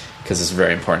because it's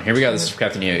very important. Here we go. This is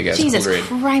Captain EO. You guys, Jesus cool read.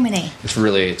 criminy. It's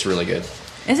really good.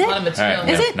 Is it? A lot of All material. right,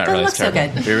 Is no, it? not That really. looks It's so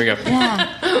terrible. good. Here we go. Yeah.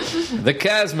 The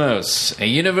Cosmos, a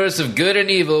universe of good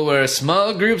and evil where a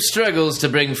small group struggles to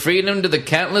bring freedom to the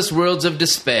countless worlds of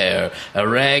despair. A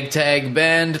ragtag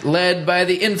band led by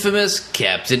the infamous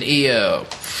Captain EO.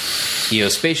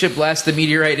 EO's spaceship blasts the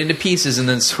meteorite into pieces and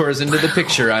then soars into the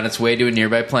picture on its way to a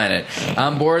nearby planet.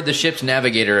 On board, the ship's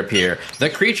navigator appear. The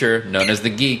creature, known as the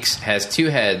Geeks, has two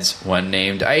heads, one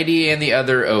named Idie and the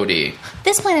other Odie.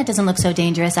 This planet doesn't look so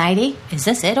dangerous, Heidi. Is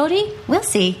this it, Odie? We'll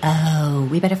see. Oh,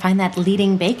 we better find that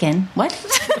leading bacon. What?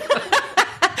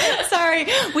 Sorry,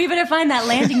 we better find that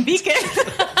landing beacon.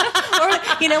 Or,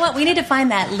 you know what? We need to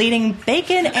find that leading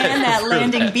bacon and that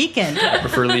landing beacon. I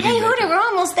prefer leading Hey, bacon. Hooter, we're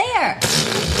almost there.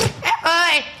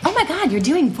 Hi. Oh my God, you're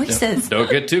doing voices. Don't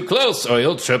get too close or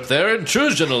you'll trip their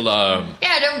intrusion alarm.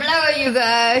 Yeah, don't blow it, you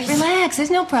guys. Relax, there's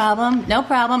no problem. No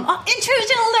problem. Oh,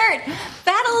 intrusion alert!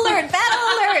 Battle alert!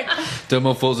 Battle alert!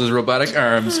 Domo folds his robotic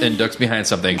arms and ducks behind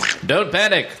something. Don't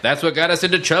panic. That's what got us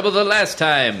into trouble the last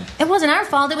time. It wasn't our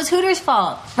fault, it was Hooter's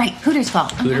fault. Right, Hooter's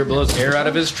fault. Hooter blows air out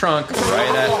of his trunk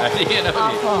right at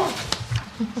Awful.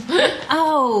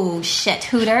 Oh, shit,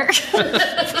 Hooter.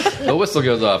 The whistle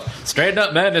goes off. Straighten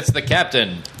up, men. It's the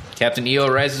captain. Captain EO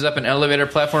rises up an elevator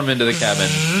platform into the cabin.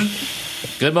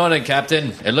 Good morning,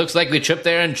 Captain. It looks like we tripped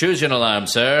their intrusion alarm,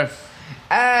 sir.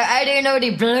 I didn't know they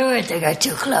blew it. They got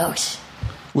too close.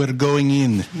 We're going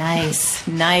in. Nice,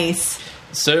 nice.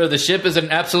 Sir, the ship is in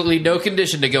absolutely no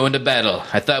condition to go into battle.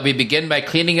 I thought we'd begin by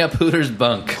cleaning up Hooter's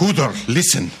bunk. Hooter,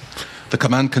 listen. The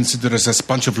command considers us a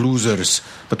bunch of losers,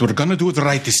 but we're gonna do it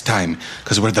right this time,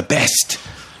 because we're the best.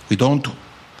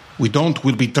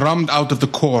 We'll be drummed out of the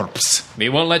corpse. We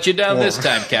won't let you down this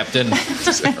time, Captain.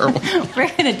 We're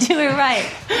gonna do it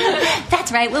right.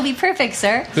 That's right, we'll be perfect,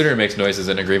 sir. Hooter makes noises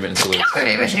in agreement and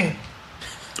salutes.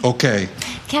 Okay,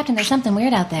 Captain, there's something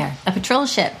weird out there. A patrol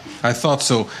ship. I thought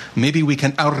so. Maybe we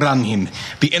can outrun him.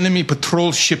 The enemy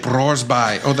patrol ship roars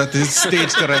by. Oh, that is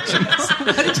stage direction.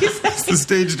 What did you say? It's the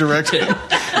stage direction.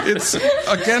 It's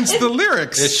against the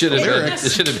lyrics. It should have been. Lyrics.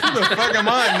 It should have been. Who the fuck am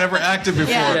I? I've never acted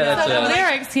before. Yeah. that's The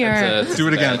lyrics here. that's Do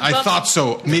it again. bad. I thought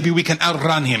so. Maybe we can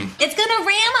outrun him. It's gonna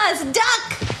ram us!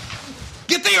 Duck!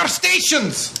 Get to your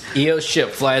stations! EO's ship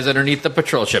flies underneath the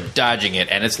patrol ship, dodging it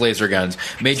and its laser guns.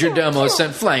 Major Domo is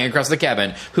sent flying across the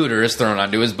cabin. Hooter is thrown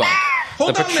onto his bunk.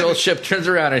 Hold The on, patrol Libby. ship turns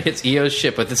around and hits EO's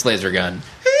ship with its laser gun.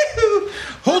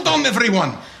 Hold on,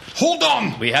 everyone. Hold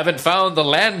on. We haven't found the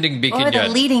landing beacon Or the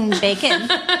yet. leading bacon.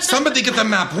 Somebody get the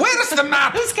map. Where is the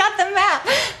map? Who's got the map?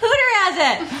 Hooter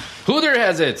has it! Hooter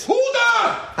has it.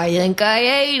 Hooter! I think I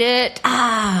ate it.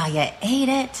 Ah, you ate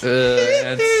it.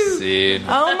 That's scene.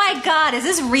 Oh my God, is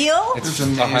this real? It's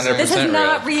amazing. 100% This is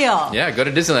not real. Yeah, go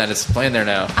to Disneyland. It's playing there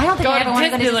now. I don't think Go I to ever want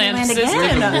to go to Disneyland, Disneyland sister. You're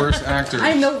again. the worst actor.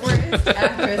 I'm the worst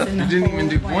actress in the You didn't whole even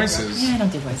do wide voices. world. Yeah, I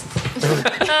don't do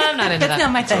voices. I'm not into That's that.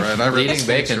 not my thing. All right, I read Leading the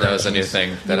Bacon, though, is a new directions.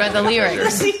 thing. that You read I the really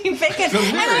lyrics. pleasure. Leading bacon. And I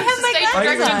have my Stage glasses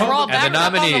directions on. were all And the backed up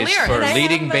on the nominees lyrics. for And I have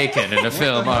Leading my- Bacon in a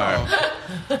film are...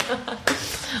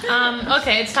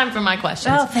 Okay, it's time for my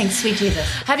questions. Oh, thanks, sweet Jesus.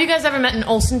 Have you guys ever met an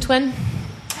Olsen twin?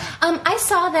 I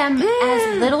saw them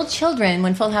as little children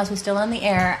when Full House was still on the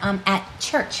air at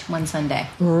church one Sunday.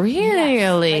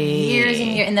 Really? Years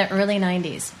and years in the early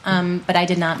 90s. But I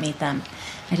did not meet them.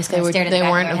 I just kind of stared at the they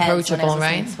back weren't of their heads when I was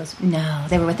approachable, listening. No,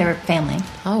 they were with their family.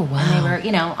 Oh, wow. And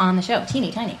they were, on the show,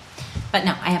 teeny tiny. But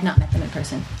no, I have not met them in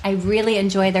person. I really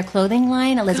enjoy their clothing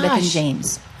line, Elizabeth and Gosh.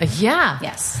 James. Yeah.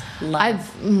 Yes.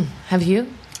 Love. Have you?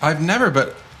 I've never,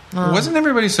 but wasn't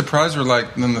everybody surprised? When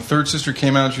then the third sister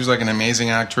came out, she was like an amazing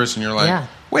actress, and you're like, Yeah.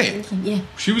 wait, Yeah.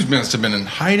 she must have been in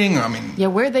hiding. I mean, Yeah,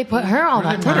 where'd they put her all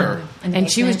Where'd that they put time? her? In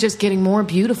And she was basement. just getting more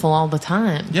beautiful all the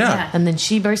time. yeah. And then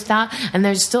she burst out, and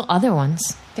there's still other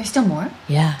ones. There's still more?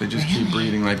 Yeah. They just keep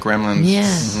breeding like gremlins. Yeah.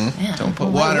 Mhm. Yeah. Don't put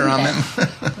Well, why water would on they?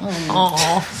 them.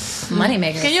 Oh.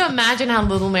 Moneymakers. Can you imagine how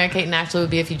little Mary-Kate and Ashley would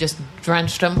be if you just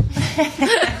drenched them?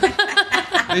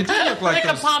 They do look like Like a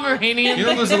those. Pomeranian. You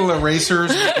know those little erasers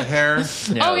with the hair?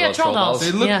 Oh, yeah, little troll dolls.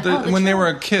 They looked Yeah. when they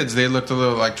were kids. They looked a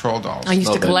little like troll dolls. I used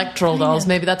to Little bit. collect troll dolls.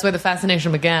 Maybe that's where the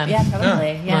fascination began. Yeah,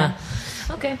 probably. Yeah.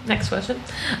 Okay, next question.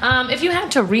 If you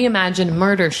had to reimagine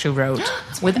Murder, She Wrote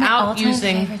without all-time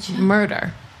using favorite show.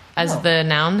 murder as the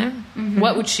noun there,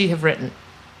 what would she have written?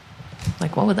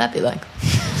 Like, what would that be like?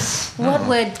 What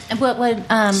would You're,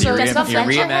 Jessica you're Fletcher have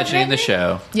reimagining the written?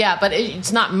 show. Yeah, but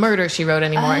it's not Murder, She Wrote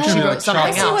anymore. Oh. She Yeah, wrote something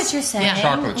I see else. what you're saying. Yeah.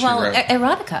 Chocolate She well, Wrote.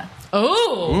 Erotica.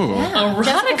 Oh,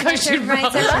 Jessica erotica. She Fletcher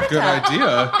writes wrote. erotica. Good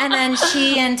idea. And then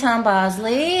she and Tom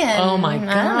Bosley. And, Oh, my I don't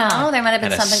God. know. There might have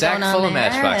been And a something sack going on full of there.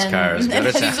 Matchbox and- cars. Go to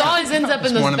Because he always ends up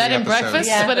in one those of bed the and episodes. breakfast,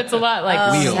 Yeah. but it's a lot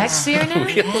like Wheels. sexier now.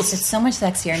 Yes, it's so much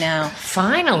sexier now.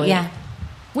 Finally, Yeah.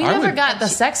 We I never would- got the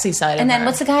sexy side of And then her.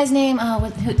 what's the guy's name?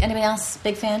 Anybody else?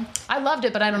 Big fan? I loved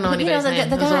it, but I don't know You know, anybody's the name.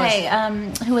 guy It was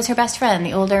always- who was her best friend,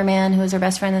 the older man who was her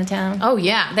best friend in the town. Oh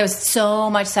yeah, There was so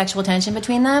much sexual tension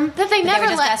between them. That they never were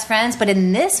just let- best friends, but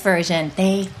in this version,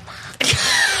 they...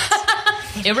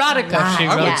 erotica. She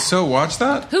Wow. I wrote. would so watch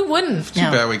that. Who wouldn't? Too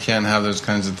No. bad we can't have those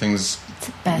kinds of things It's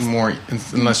the best. more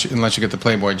unless you get the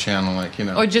Playboy channel, like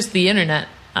Or just the internet,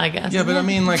 I guess. Yeah, but I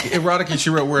mean, like erotica, she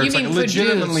wrote where You it's like mean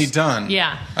legitimately produced. done.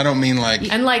 Yeah. I don't mean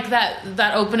like. And like that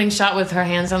opening shot with her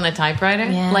hands on the typewriter.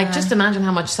 Yeah. Like, just imagine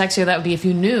how much sexier that would be if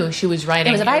you knew she was writing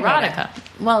It was a vibrator. erotica.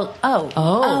 Well,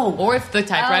 Or if the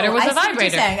typewriter was I a see what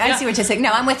vibrator. you're saying. I Yeah. see what you're saying.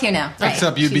 No, I'm with you now. Right.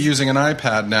 Except you'd be She's- using an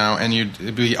iPad now, and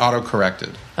it'd be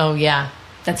auto-corrected. Oh yeah.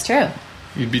 That's true.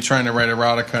 You'd be trying to write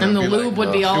erotica, And it'd the be lube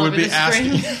would be all it would over be the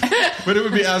asking, screen. but it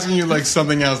would be asking you like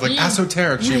something else, like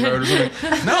esoteric. She wrote or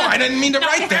something. No, I didn't mean to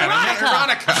write that. I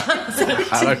meant erotica.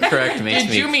 Autocorrect makes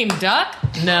Did me. you mean duck?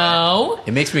 No.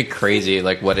 It makes me crazy,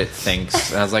 like what it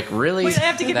thinks. And I was like, really? Wait, I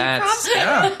have to give you That's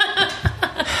Yeah,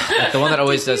 like, the one that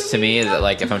always does to me is that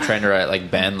like if I'm trying to write like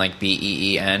Ben, like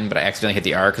BEEN, but I accidentally hit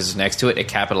the R because it's next to it, it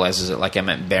capitalizes it like I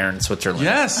meant Baron Switzerland.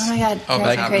 yes. Oh my God, Oh, that's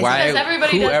like Like crazy. why? Because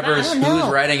everybody does that. Whoever's I don't know.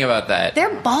 who's writing about that? They're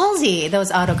ballsy,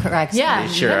 those autocorrects. Yeah,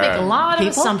 They sure they make are. a lot of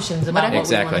People? assumptions about what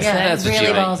Exactly. we want to Yeah, say. That's what really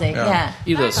you like. ballsy. Yeah. Yeah.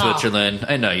 You love Back off. Switzerland.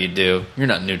 I know you do. You're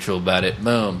not neutral about it.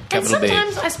 Boom. And Capital B.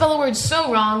 sometimes I spell a word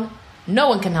so wrong, no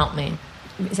one can help me.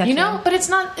 Is that You true? know, but it's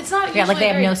not. It's not. Yeah, like they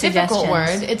have usually a no very difficult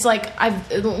suggestions. word. It's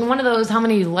like one of those. How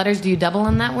many letters do you double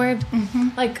in that word?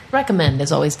 Like recommend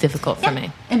is always difficult for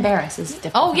me. Embarrass is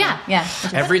different. Oh, yeah. Yeah.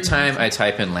 Every time I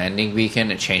type in landing beacon,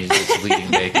 it changes it to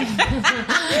leading bacon.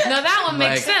 No, that one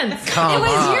makes Like, sense. Come It was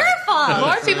on. your fault.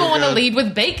 More people want to good. lead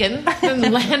with bacon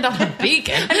than land on a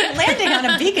beacon. Landing on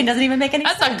a beacon doesn't even make any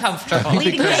That's sense. uncomfortable.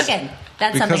 Leading bacon.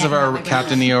 That's Because something of I our have.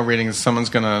 Captain Neo ratings, someone's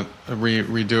gonna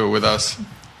redo it with us.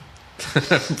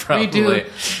 Probably.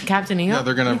 Redo Captain EO. Yeah,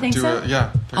 they're gonna You think do so? it. Yeah,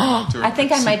 they're gonna do it. I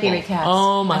think I might be Sequel. recast.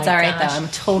 Oh my That's all right gosh. though. I'm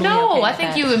totally No, okay I with think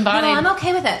that. you embodied- No, I'm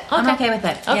okay with it. I'm okay with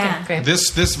it. Okay, Yeah. great.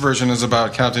 This version is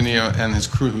about Captain Neo and his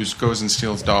crew who goes and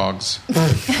steals dogs.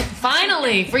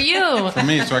 Finally, for you. For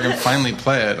me, so I can finally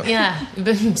play it. Yeah, you've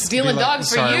been stealing Be like, dogs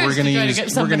for sorry, years. we're gonna to try use to get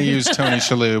we're something. gonna use Tony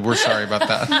Shalhoub. We're sorry about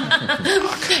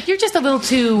that. You're just a little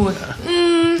too.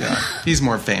 Yeah, he's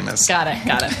more famous. Got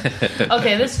it.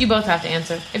 Okay, this you both have to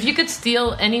answer. If you could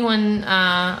steal anyone,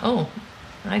 I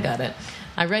got it.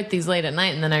 I write these late at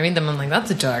night and then I read them. I'm like,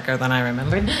 that's darker than I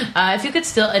remembered. If you could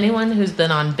steal anyone who's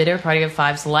been on Bitter Party of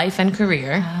Five's life and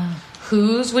career,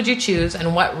 whose would you choose,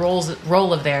 and what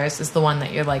role of theirs is the one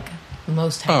that you're like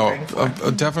most hankering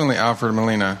for? Definitely Alfred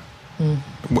Molina,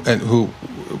 who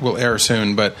will air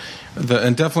soon. But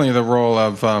and definitely the role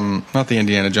of not the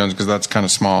Indiana Jones because that's kind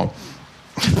of small.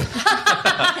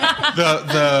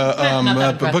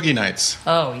 the Boogie Nights,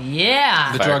 Oh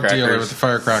yeah, the drug dealer Firecrackers. with the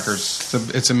firecrackers.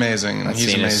 It's amazing. That He's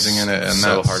scene amazing is in it, and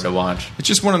so that's hard to watch. It's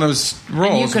just one of those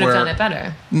roles and you could have where done it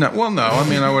better. no, well, no. I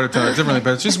mean, I would have done it differently,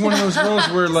 but it's just one of those roles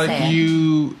where, Say like, it.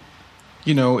 you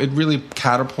know, it really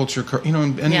catapults your,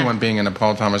 anyone Yeah. being in a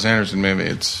Paul Thomas Anderson movie,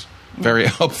 it's very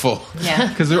helpful. Yeah.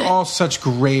 Because they're all such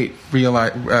great,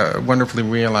 wonderfully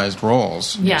realized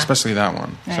roles. Yeah. Especially that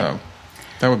one. Right. So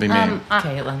that would be me.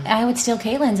 Caitlin. I would steal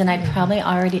Caitlin's, and I'd probably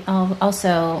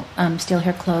also steal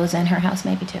her clothes and her house,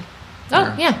 maybe too.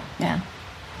 Oh, yeah. Yeah.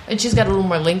 And she's got a little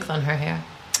more length on her hair.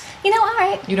 You know, all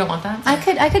right. You don't want that?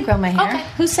 I could grow my hair. Okay.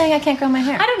 Who's saying I can't grow my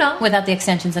hair? I don't know. Without the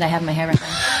extensions that I have in my hair right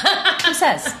now. Who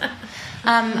says?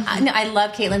 I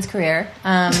love Caitlin's career.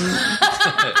 But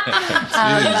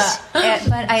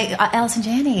Allison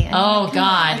Janney. Oh,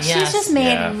 God, yes. She's just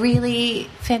made Yeah. really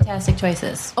fantastic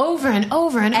choices. Over and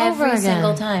over and over Every again.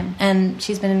 single time. And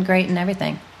she's been great in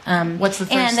everything. What's the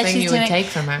first and that thing she's you would doing- take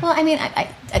from her? Well, I mean, I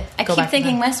Go keep back to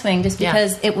thinking that. West Wing just Yeah.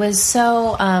 because it was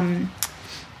so...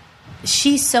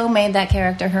 she so made that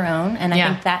character her own, and I Yeah.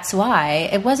 think that's why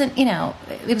it wasn't.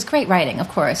 It was great writing, of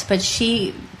course, but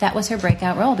that was her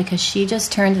breakout role because she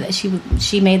just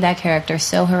she made that character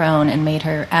so her own and made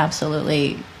her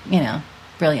absolutely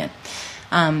brilliant.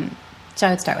 So I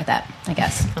would start with that, I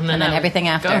guess, and then I would everything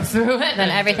after. go through it. Then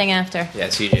everything after. Yeah,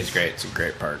 CJ's great. It's a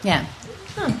great part. Yeah.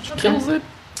 Kills it.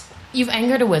 You've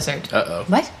angered a wizard. Uh-oh.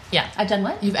 What? Yeah. I've done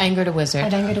what? You've angered a wizard.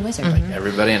 I've angered a wizard.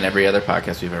 Everybody and every other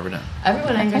podcast we've ever done.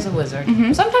 Everyone angers a wizard.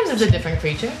 Sometimes it's a different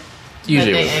creature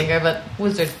Usually that they wizard. anger, but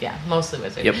wizards, yeah, mostly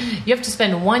wizard. Yep. You have to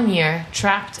spend 1 year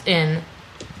trapped in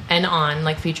and on,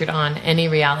 like featured on, any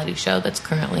reality show that's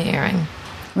currently airing.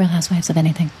 Real Housewives of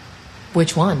anything.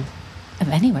 Which one? Of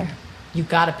anywhere. You've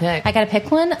got to pick. I got to pick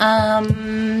one.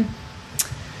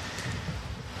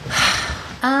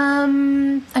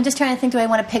 I'm just trying to think. Do I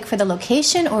want to pick for the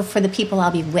location or for the people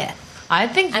I'll be with? I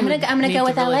think I'm gonna go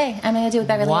with LA. I'm gonna do it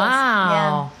Beverly Hills.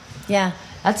 Wow. Yeah.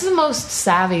 That's the most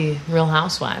savvy Real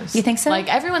Housewives. You think so?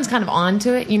 Like, everyone's kind of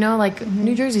onto it, like,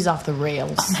 New Jersey's off the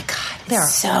rails. Oh my God, They're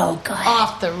it's so good.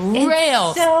 Off the It's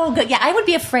rails. so good. Yeah, I would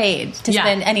be afraid to Yeah.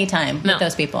 spend any time No. with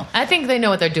those people. I think they know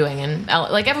what they're doing, and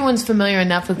like everyone's familiar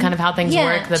enough with kind of how things Yeah,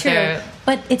 work that true.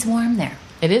 But it's warm there.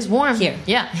 it is warm Here.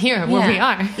 Yeah, here where we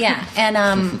are. Yeah, and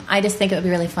I just think it would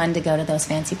be really fun to go to those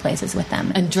fancy places with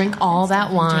them and drink all that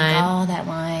Drink wine, all that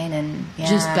wine, and yeah.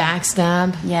 just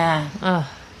backstab. Yeah, Ugh,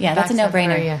 Yeah, that's a backstab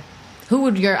no-brainer. for you. Who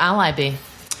would your ally be?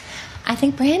 I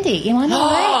think Brandy. You want to know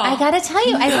why? I gotta tell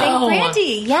you, I No. think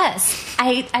Brandy. Yes,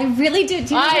 I really do.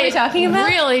 Do you know what we're talking about?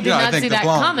 really did Yeah, I not think see the that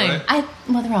blonde, coming. right?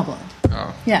 Well, they're all blonde.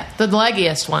 Oh. Yeah. The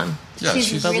leggiest one. Yeah,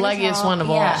 she's the leggiest one of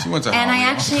all. Yeah. She wants a and I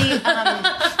homie. actually,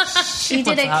 she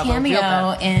did wants a to have a real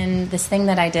cameo pet. in this thing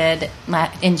that I did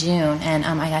in June, and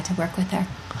I got to work with her.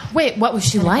 Wait, what was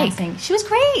she like? Casting. She was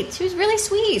great. She was really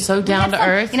sweet. So We down had to fun.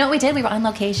 earth? You know what we did? We were on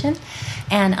location,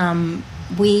 and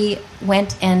we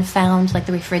went and found like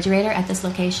the refrigerator at this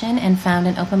location and found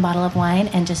an open bottle of wine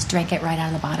and just drank it right out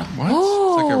of the bottle. What?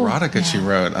 It's like erotica she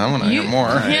wrote. I want to hear more.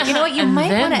 Yeah. You know what? You And might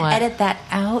then want to what? edit that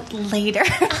out later.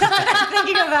 I'm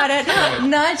thinking about it.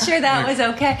 Not sure that was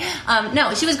okay.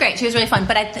 No, she was great. She was really fun.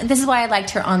 But this is why I liked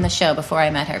her on the show before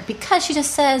I met her, because she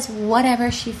just says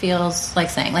whatever she feels like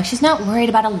saying. Like, she's not worried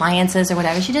about alliances or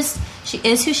whatever. She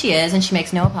is who she is, and she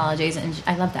makes no apologies. And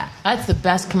I love that. That's the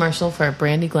best commercial for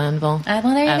Brandy Glanville. Well,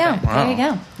 there you Ever. go. There you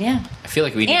go. Yeah. I feel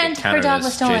like we need And to her counter dog this,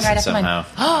 was stolen Jason, right after mine. somehow.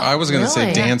 I was going to say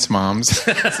Really? Dance Moms.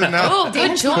 So now, Oh,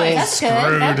 good choice. That's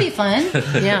good. That'd be fun.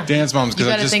 Yeah. Dance Moms. You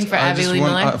got a I just, thing for I Abby just Lee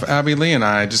want, Miller? Abby Lee and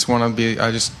I just want to be. I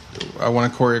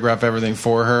want to choreograph everything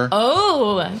for her.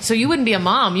 Oh, so you wouldn't be a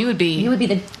mom. You would be. You would be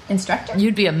the instructor.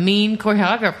 You'd be a mean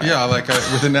choreographer. Yeah, like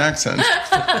with an accent.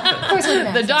 Of course, with an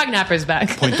The accent. dog napper's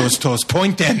back. Point those toes,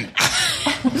 point in.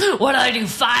 What did I do?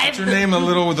 5? Her name, the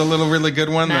little really good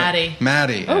one, Maddie.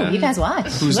 Maddie. Oh, you guys watch.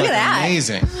 Who's Look like at that.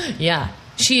 amazing. Yeah,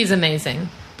 she's amazing.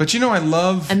 But I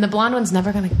love. And the blonde one's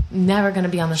never gonna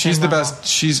be on the same She's the level. best.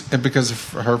 She's because of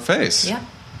her face. Yep.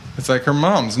 It's like her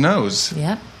mom's nose.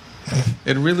 Yep.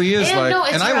 It really is And like. no,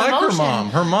 it's and I her like emotion. her mom.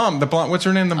 Her mom, the blonde. What's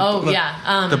her name? The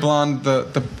blonde.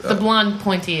 The blonde,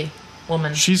 pointy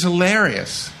woman. She's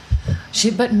hilarious.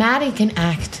 But Maddie can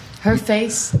act. Her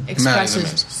face expresses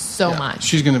amazing. so Yeah. much.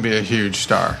 She's going to be a huge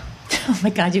star. Oh my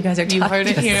God, you guys are You talking heard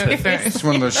it here first. She's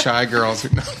one of those shy girls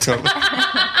who no, totally.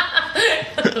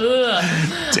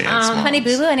 Dance moms. Honey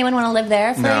Boo Boo, anyone want to live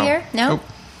there for No. a year? No? Nope.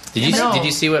 Did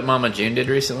you see what Mama June did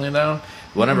recently though?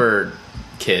 One of her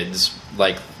kids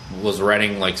was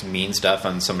writing mean stuff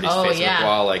on somebody's Oh, Facebook yeah.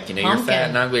 wall, you're Pumpkin. fat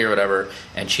and ugly or whatever,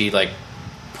 and she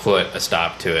put a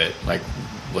stop to it,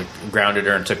 grounded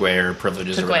her and took away her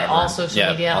privileges. Took or away whatever. all social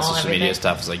media, all all social media everything.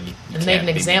 stuff. Is you And can't made an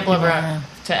be example of mean. her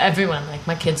to everyone.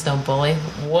 My kids don't bully.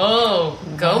 Whoa,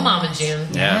 go Mama June.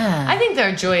 Yeah. I think they're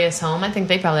a joyous home. I think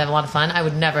they probably have a lot of fun. I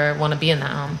would never want to be in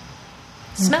that home.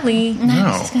 Smelly. No, I No.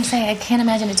 was just going to say, I can't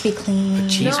imagine it to be clean.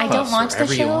 Cheese I puffs don't watch the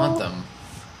wherever show. you want them.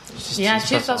 Yeah,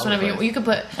 cheese puffs whenever you could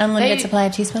put Unlimited they- supply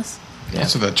of cheese puffs.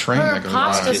 Also, the train Her that goes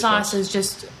pasta by. sauce is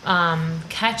just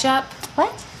ketchup.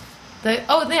 What?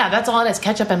 That's all it is.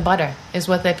 Ketchup and butter is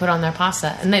what they put on their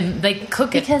pasta, and they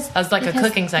cook it as like a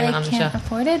cooking segment on the they can't show.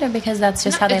 afford it, or because that's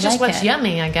just how they It's just like what's it.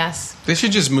 yummy, I guess. They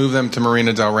should just move them to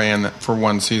Marina Del Rey for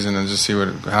one season and just see what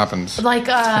happens. Like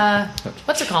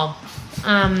what's it called?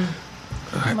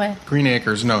 What? Green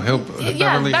Acres, no, Beverly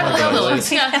Beverly Hillbillies.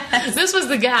 Hillbillies. Yeah, this was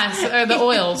the gas or the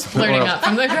oils flirting up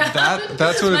from the ground.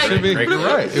 That's what it should be. Right. You're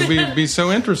right. It'd be so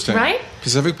interesting. Right?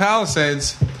 Pacific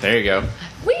Palisades. There you go.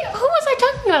 Who was I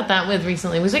talking about that with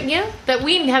recently? Was it you? That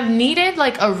we have needed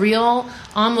like a real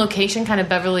on location kind of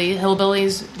Beverly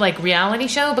Hillbillies like reality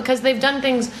show, because they've done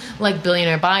things like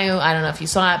Billionaire Bayou. I don't know if you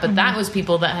saw it, but that was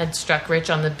people that had struck rich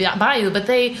on the bayou, but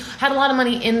they had a lot of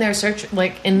money in their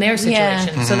situation,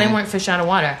 Yeah. so they weren't fish out of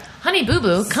water. Honey Boo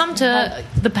Boo, come to the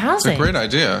It's a Palisades. great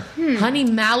idea. Honey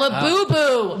Malibu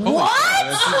Boo. What?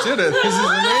 Yes, you did it. This is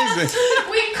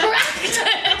amazing. We cracked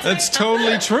it. That's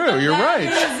totally true. You're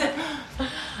right.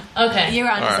 Okay. You're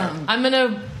on All right. something. I'm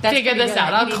gonna That's figure pretty this good.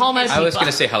 out. I'll call my people. I was going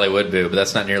to say Hollywood Boo, but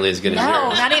that's not nearly as good as No,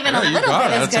 yours. not even No, a you little got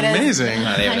bit it. as That's good amazing.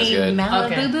 Not even as Honey good. Malibu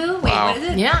Okay. Boo. Wait, Wow. what is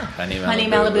it? Yeah. Honey Honey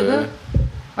Malibu Malibu Boo.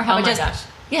 Or how Oh about my just gosh.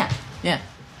 yeah.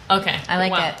 Okay. I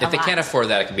like Wow. it. If they lot. can't afford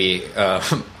that, it could be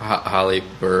Holly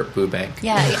Burbank.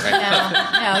 Yeah,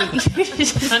 no.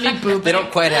 Honey Boo Boo. They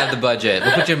don't quite have the budget.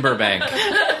 We'll put you in Burbank.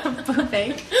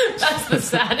 Thank. That's the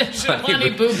saddest show.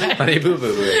 Honey Boo Boo. Honey Boo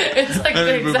Boo Boo. It's like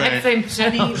Honey the Boo exact Bang.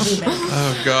 same show.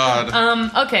 Oh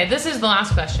God. Okay, this is the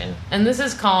last question, and this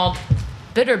is called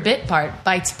 "Bitter Bit Part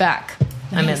Bites Back."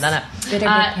 I made that up. Bitter Bit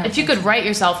Part If you could write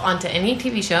yourself onto any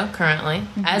TV show currently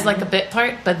as like a bit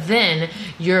part, but then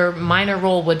your minor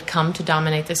role would come to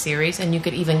dominate the series, and you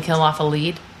could even kill off a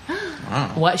lead.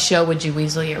 Wow. What show would you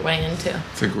weasel your way into?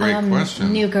 It's a great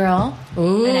question. New girl.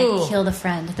 Ooh. And I kill the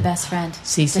friend, the best friend.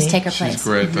 Cece. Just take her place. She's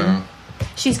great though.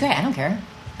 She's great. I don't care.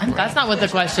 I'm great. That's not what the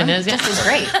question is. Just as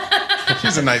great.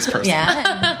 She's a nice person.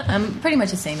 Yeah. I'm pretty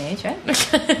much the same age, right?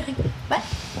 But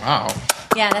Wow.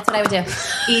 yeah, that's what I would do.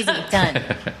 Easy. Done.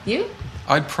 You?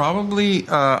 I'd probably.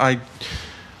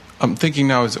 I'm thinking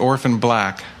now is Orphan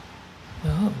Black,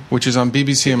 which is on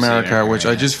BBC America, America, which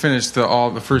I yeah. just finished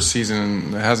the first season.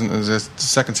 And it hasn't. The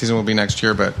second season will be next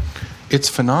year, but it's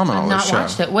phenomenal. I've this not show.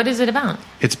 watched it. What is it about?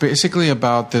 It's basically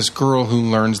about this girl who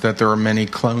learns that there are many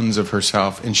clones of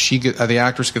herself, and the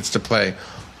actress gets to play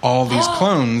all these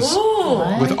clones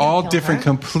with all different,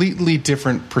 completely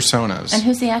different personas. And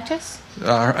who's the actress?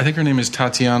 I think her name is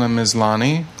Tatiana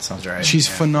Maslany. Sounds right. She's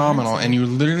Yeah. phenomenal, and you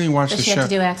literally watch Does the she show. have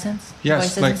to do accents? Yes,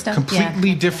 Voices like and stuff? completely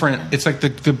Yeah. different. It's like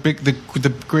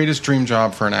the greatest dream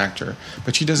job for an actor,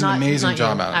 but she does an amazing not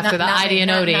job you. at it. After the ID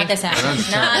and not, OD. not this actor. Not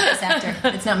this actor.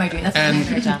 It's not my dream. That's And not my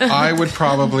dream job. I would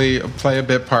probably play a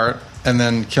bit part and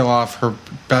then kill off her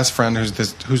best friend,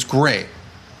 who's great,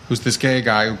 who's this gay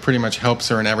guy who pretty much helps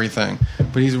her in everything.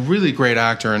 But he's a really great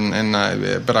actor,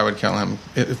 but I would kill him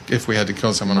if we had to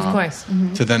kill someone Of off. course.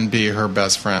 To then be her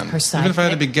best friend, Her even if I had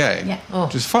to sidekick. be gay, Yeah. Oh.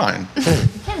 which is fine. Yeah.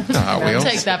 Hot Wheels.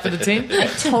 Take that for the team. I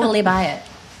totally buy it.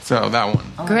 So that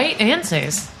one. Great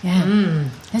answers. Yeah.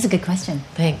 That's a good question.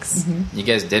 Thanks. You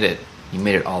guys did it. You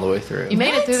made it all the way through. You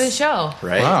made it through the show.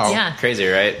 Right? Wow. Yeah. Crazy,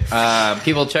 right?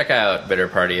 People check out Bitter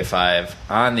Party of 5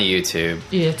 on the YouTube.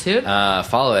 YouTube.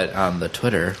 Follow it on the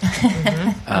Twitter.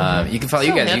 You can follow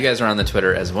you guys. hip. You guys are on the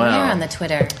Twitter as well. We're on the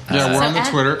Twitter. Yeah, we're on the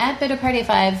Twitter. At Bitter Party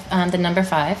 5, the number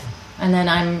 5. And then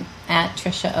I'm at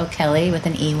Trisha O'Kelly with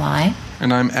an EY.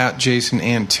 And I'm at Jason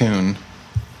Antoon.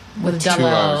 With Two double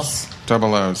O. O's.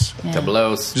 Double O's. Yeah. Double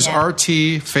O's. Just Yeah.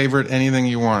 RT, favorite, anything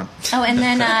you want. Oh, and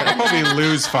then... Probably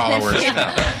lose followers.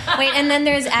 Wait, and then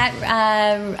there's at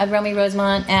Romy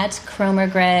Rosemont, at Cromer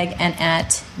Greg, and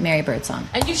at Mary Birdsong.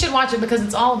 And you should watch it because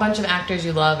it's all a bunch of actors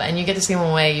you love, and you get to see them in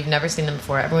a way you've never seen them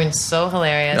before. Everyone's so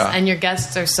hilarious, Yeah. and your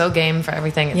guests are so game for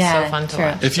everything. It's Yeah, so fun to true.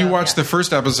 watch. If you So, watch yeah. the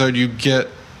first episode, you get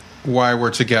why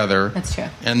we're together. That's true.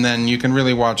 And then you can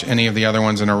really watch any of the other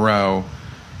ones in a row,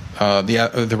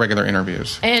 the regular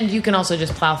interviews. And you can also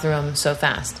just plow through them so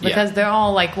fast because they're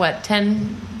all like what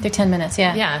 10. They're 10 minutes,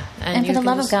 yeah. Yeah, and And for you the can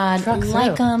love of just God, truck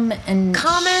like through. them and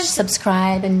Comment.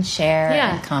 subscribe and share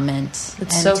Yeah. and comment. It's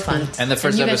and so tweet. fun. And the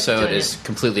first And you guys episode doing is it.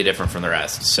 completely different from the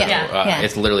rest. So Yeah.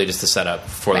 it's literally just a setup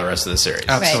for the Right. rest of the series.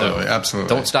 Absolutely, So absolutely.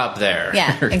 don't stop there.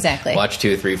 Yeah, exactly. Watch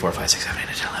 2, 3, 4, 5, 6, 7, 8,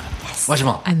 9, 10, 11. Watch them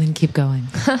all. And then keep going.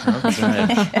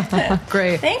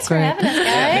 Great. Thanks for having us,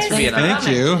 Thanks guys. for being on. Thank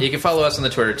you. You can follow us on the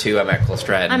Twitter too. I'm at Cole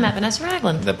Stratton. I'm at Vanessa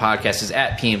Ragland. The podcast is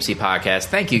at PMC Podcast.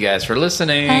 Thank you guys for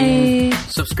listening.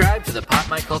 Subscribe to the Pop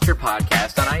My Culture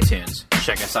Podcast on iTunes.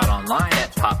 Check us out online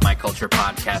at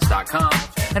popmyculturepodcast.com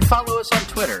and follow us on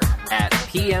Twitter at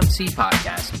PMC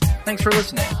Podcast. Thanks for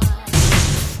listening.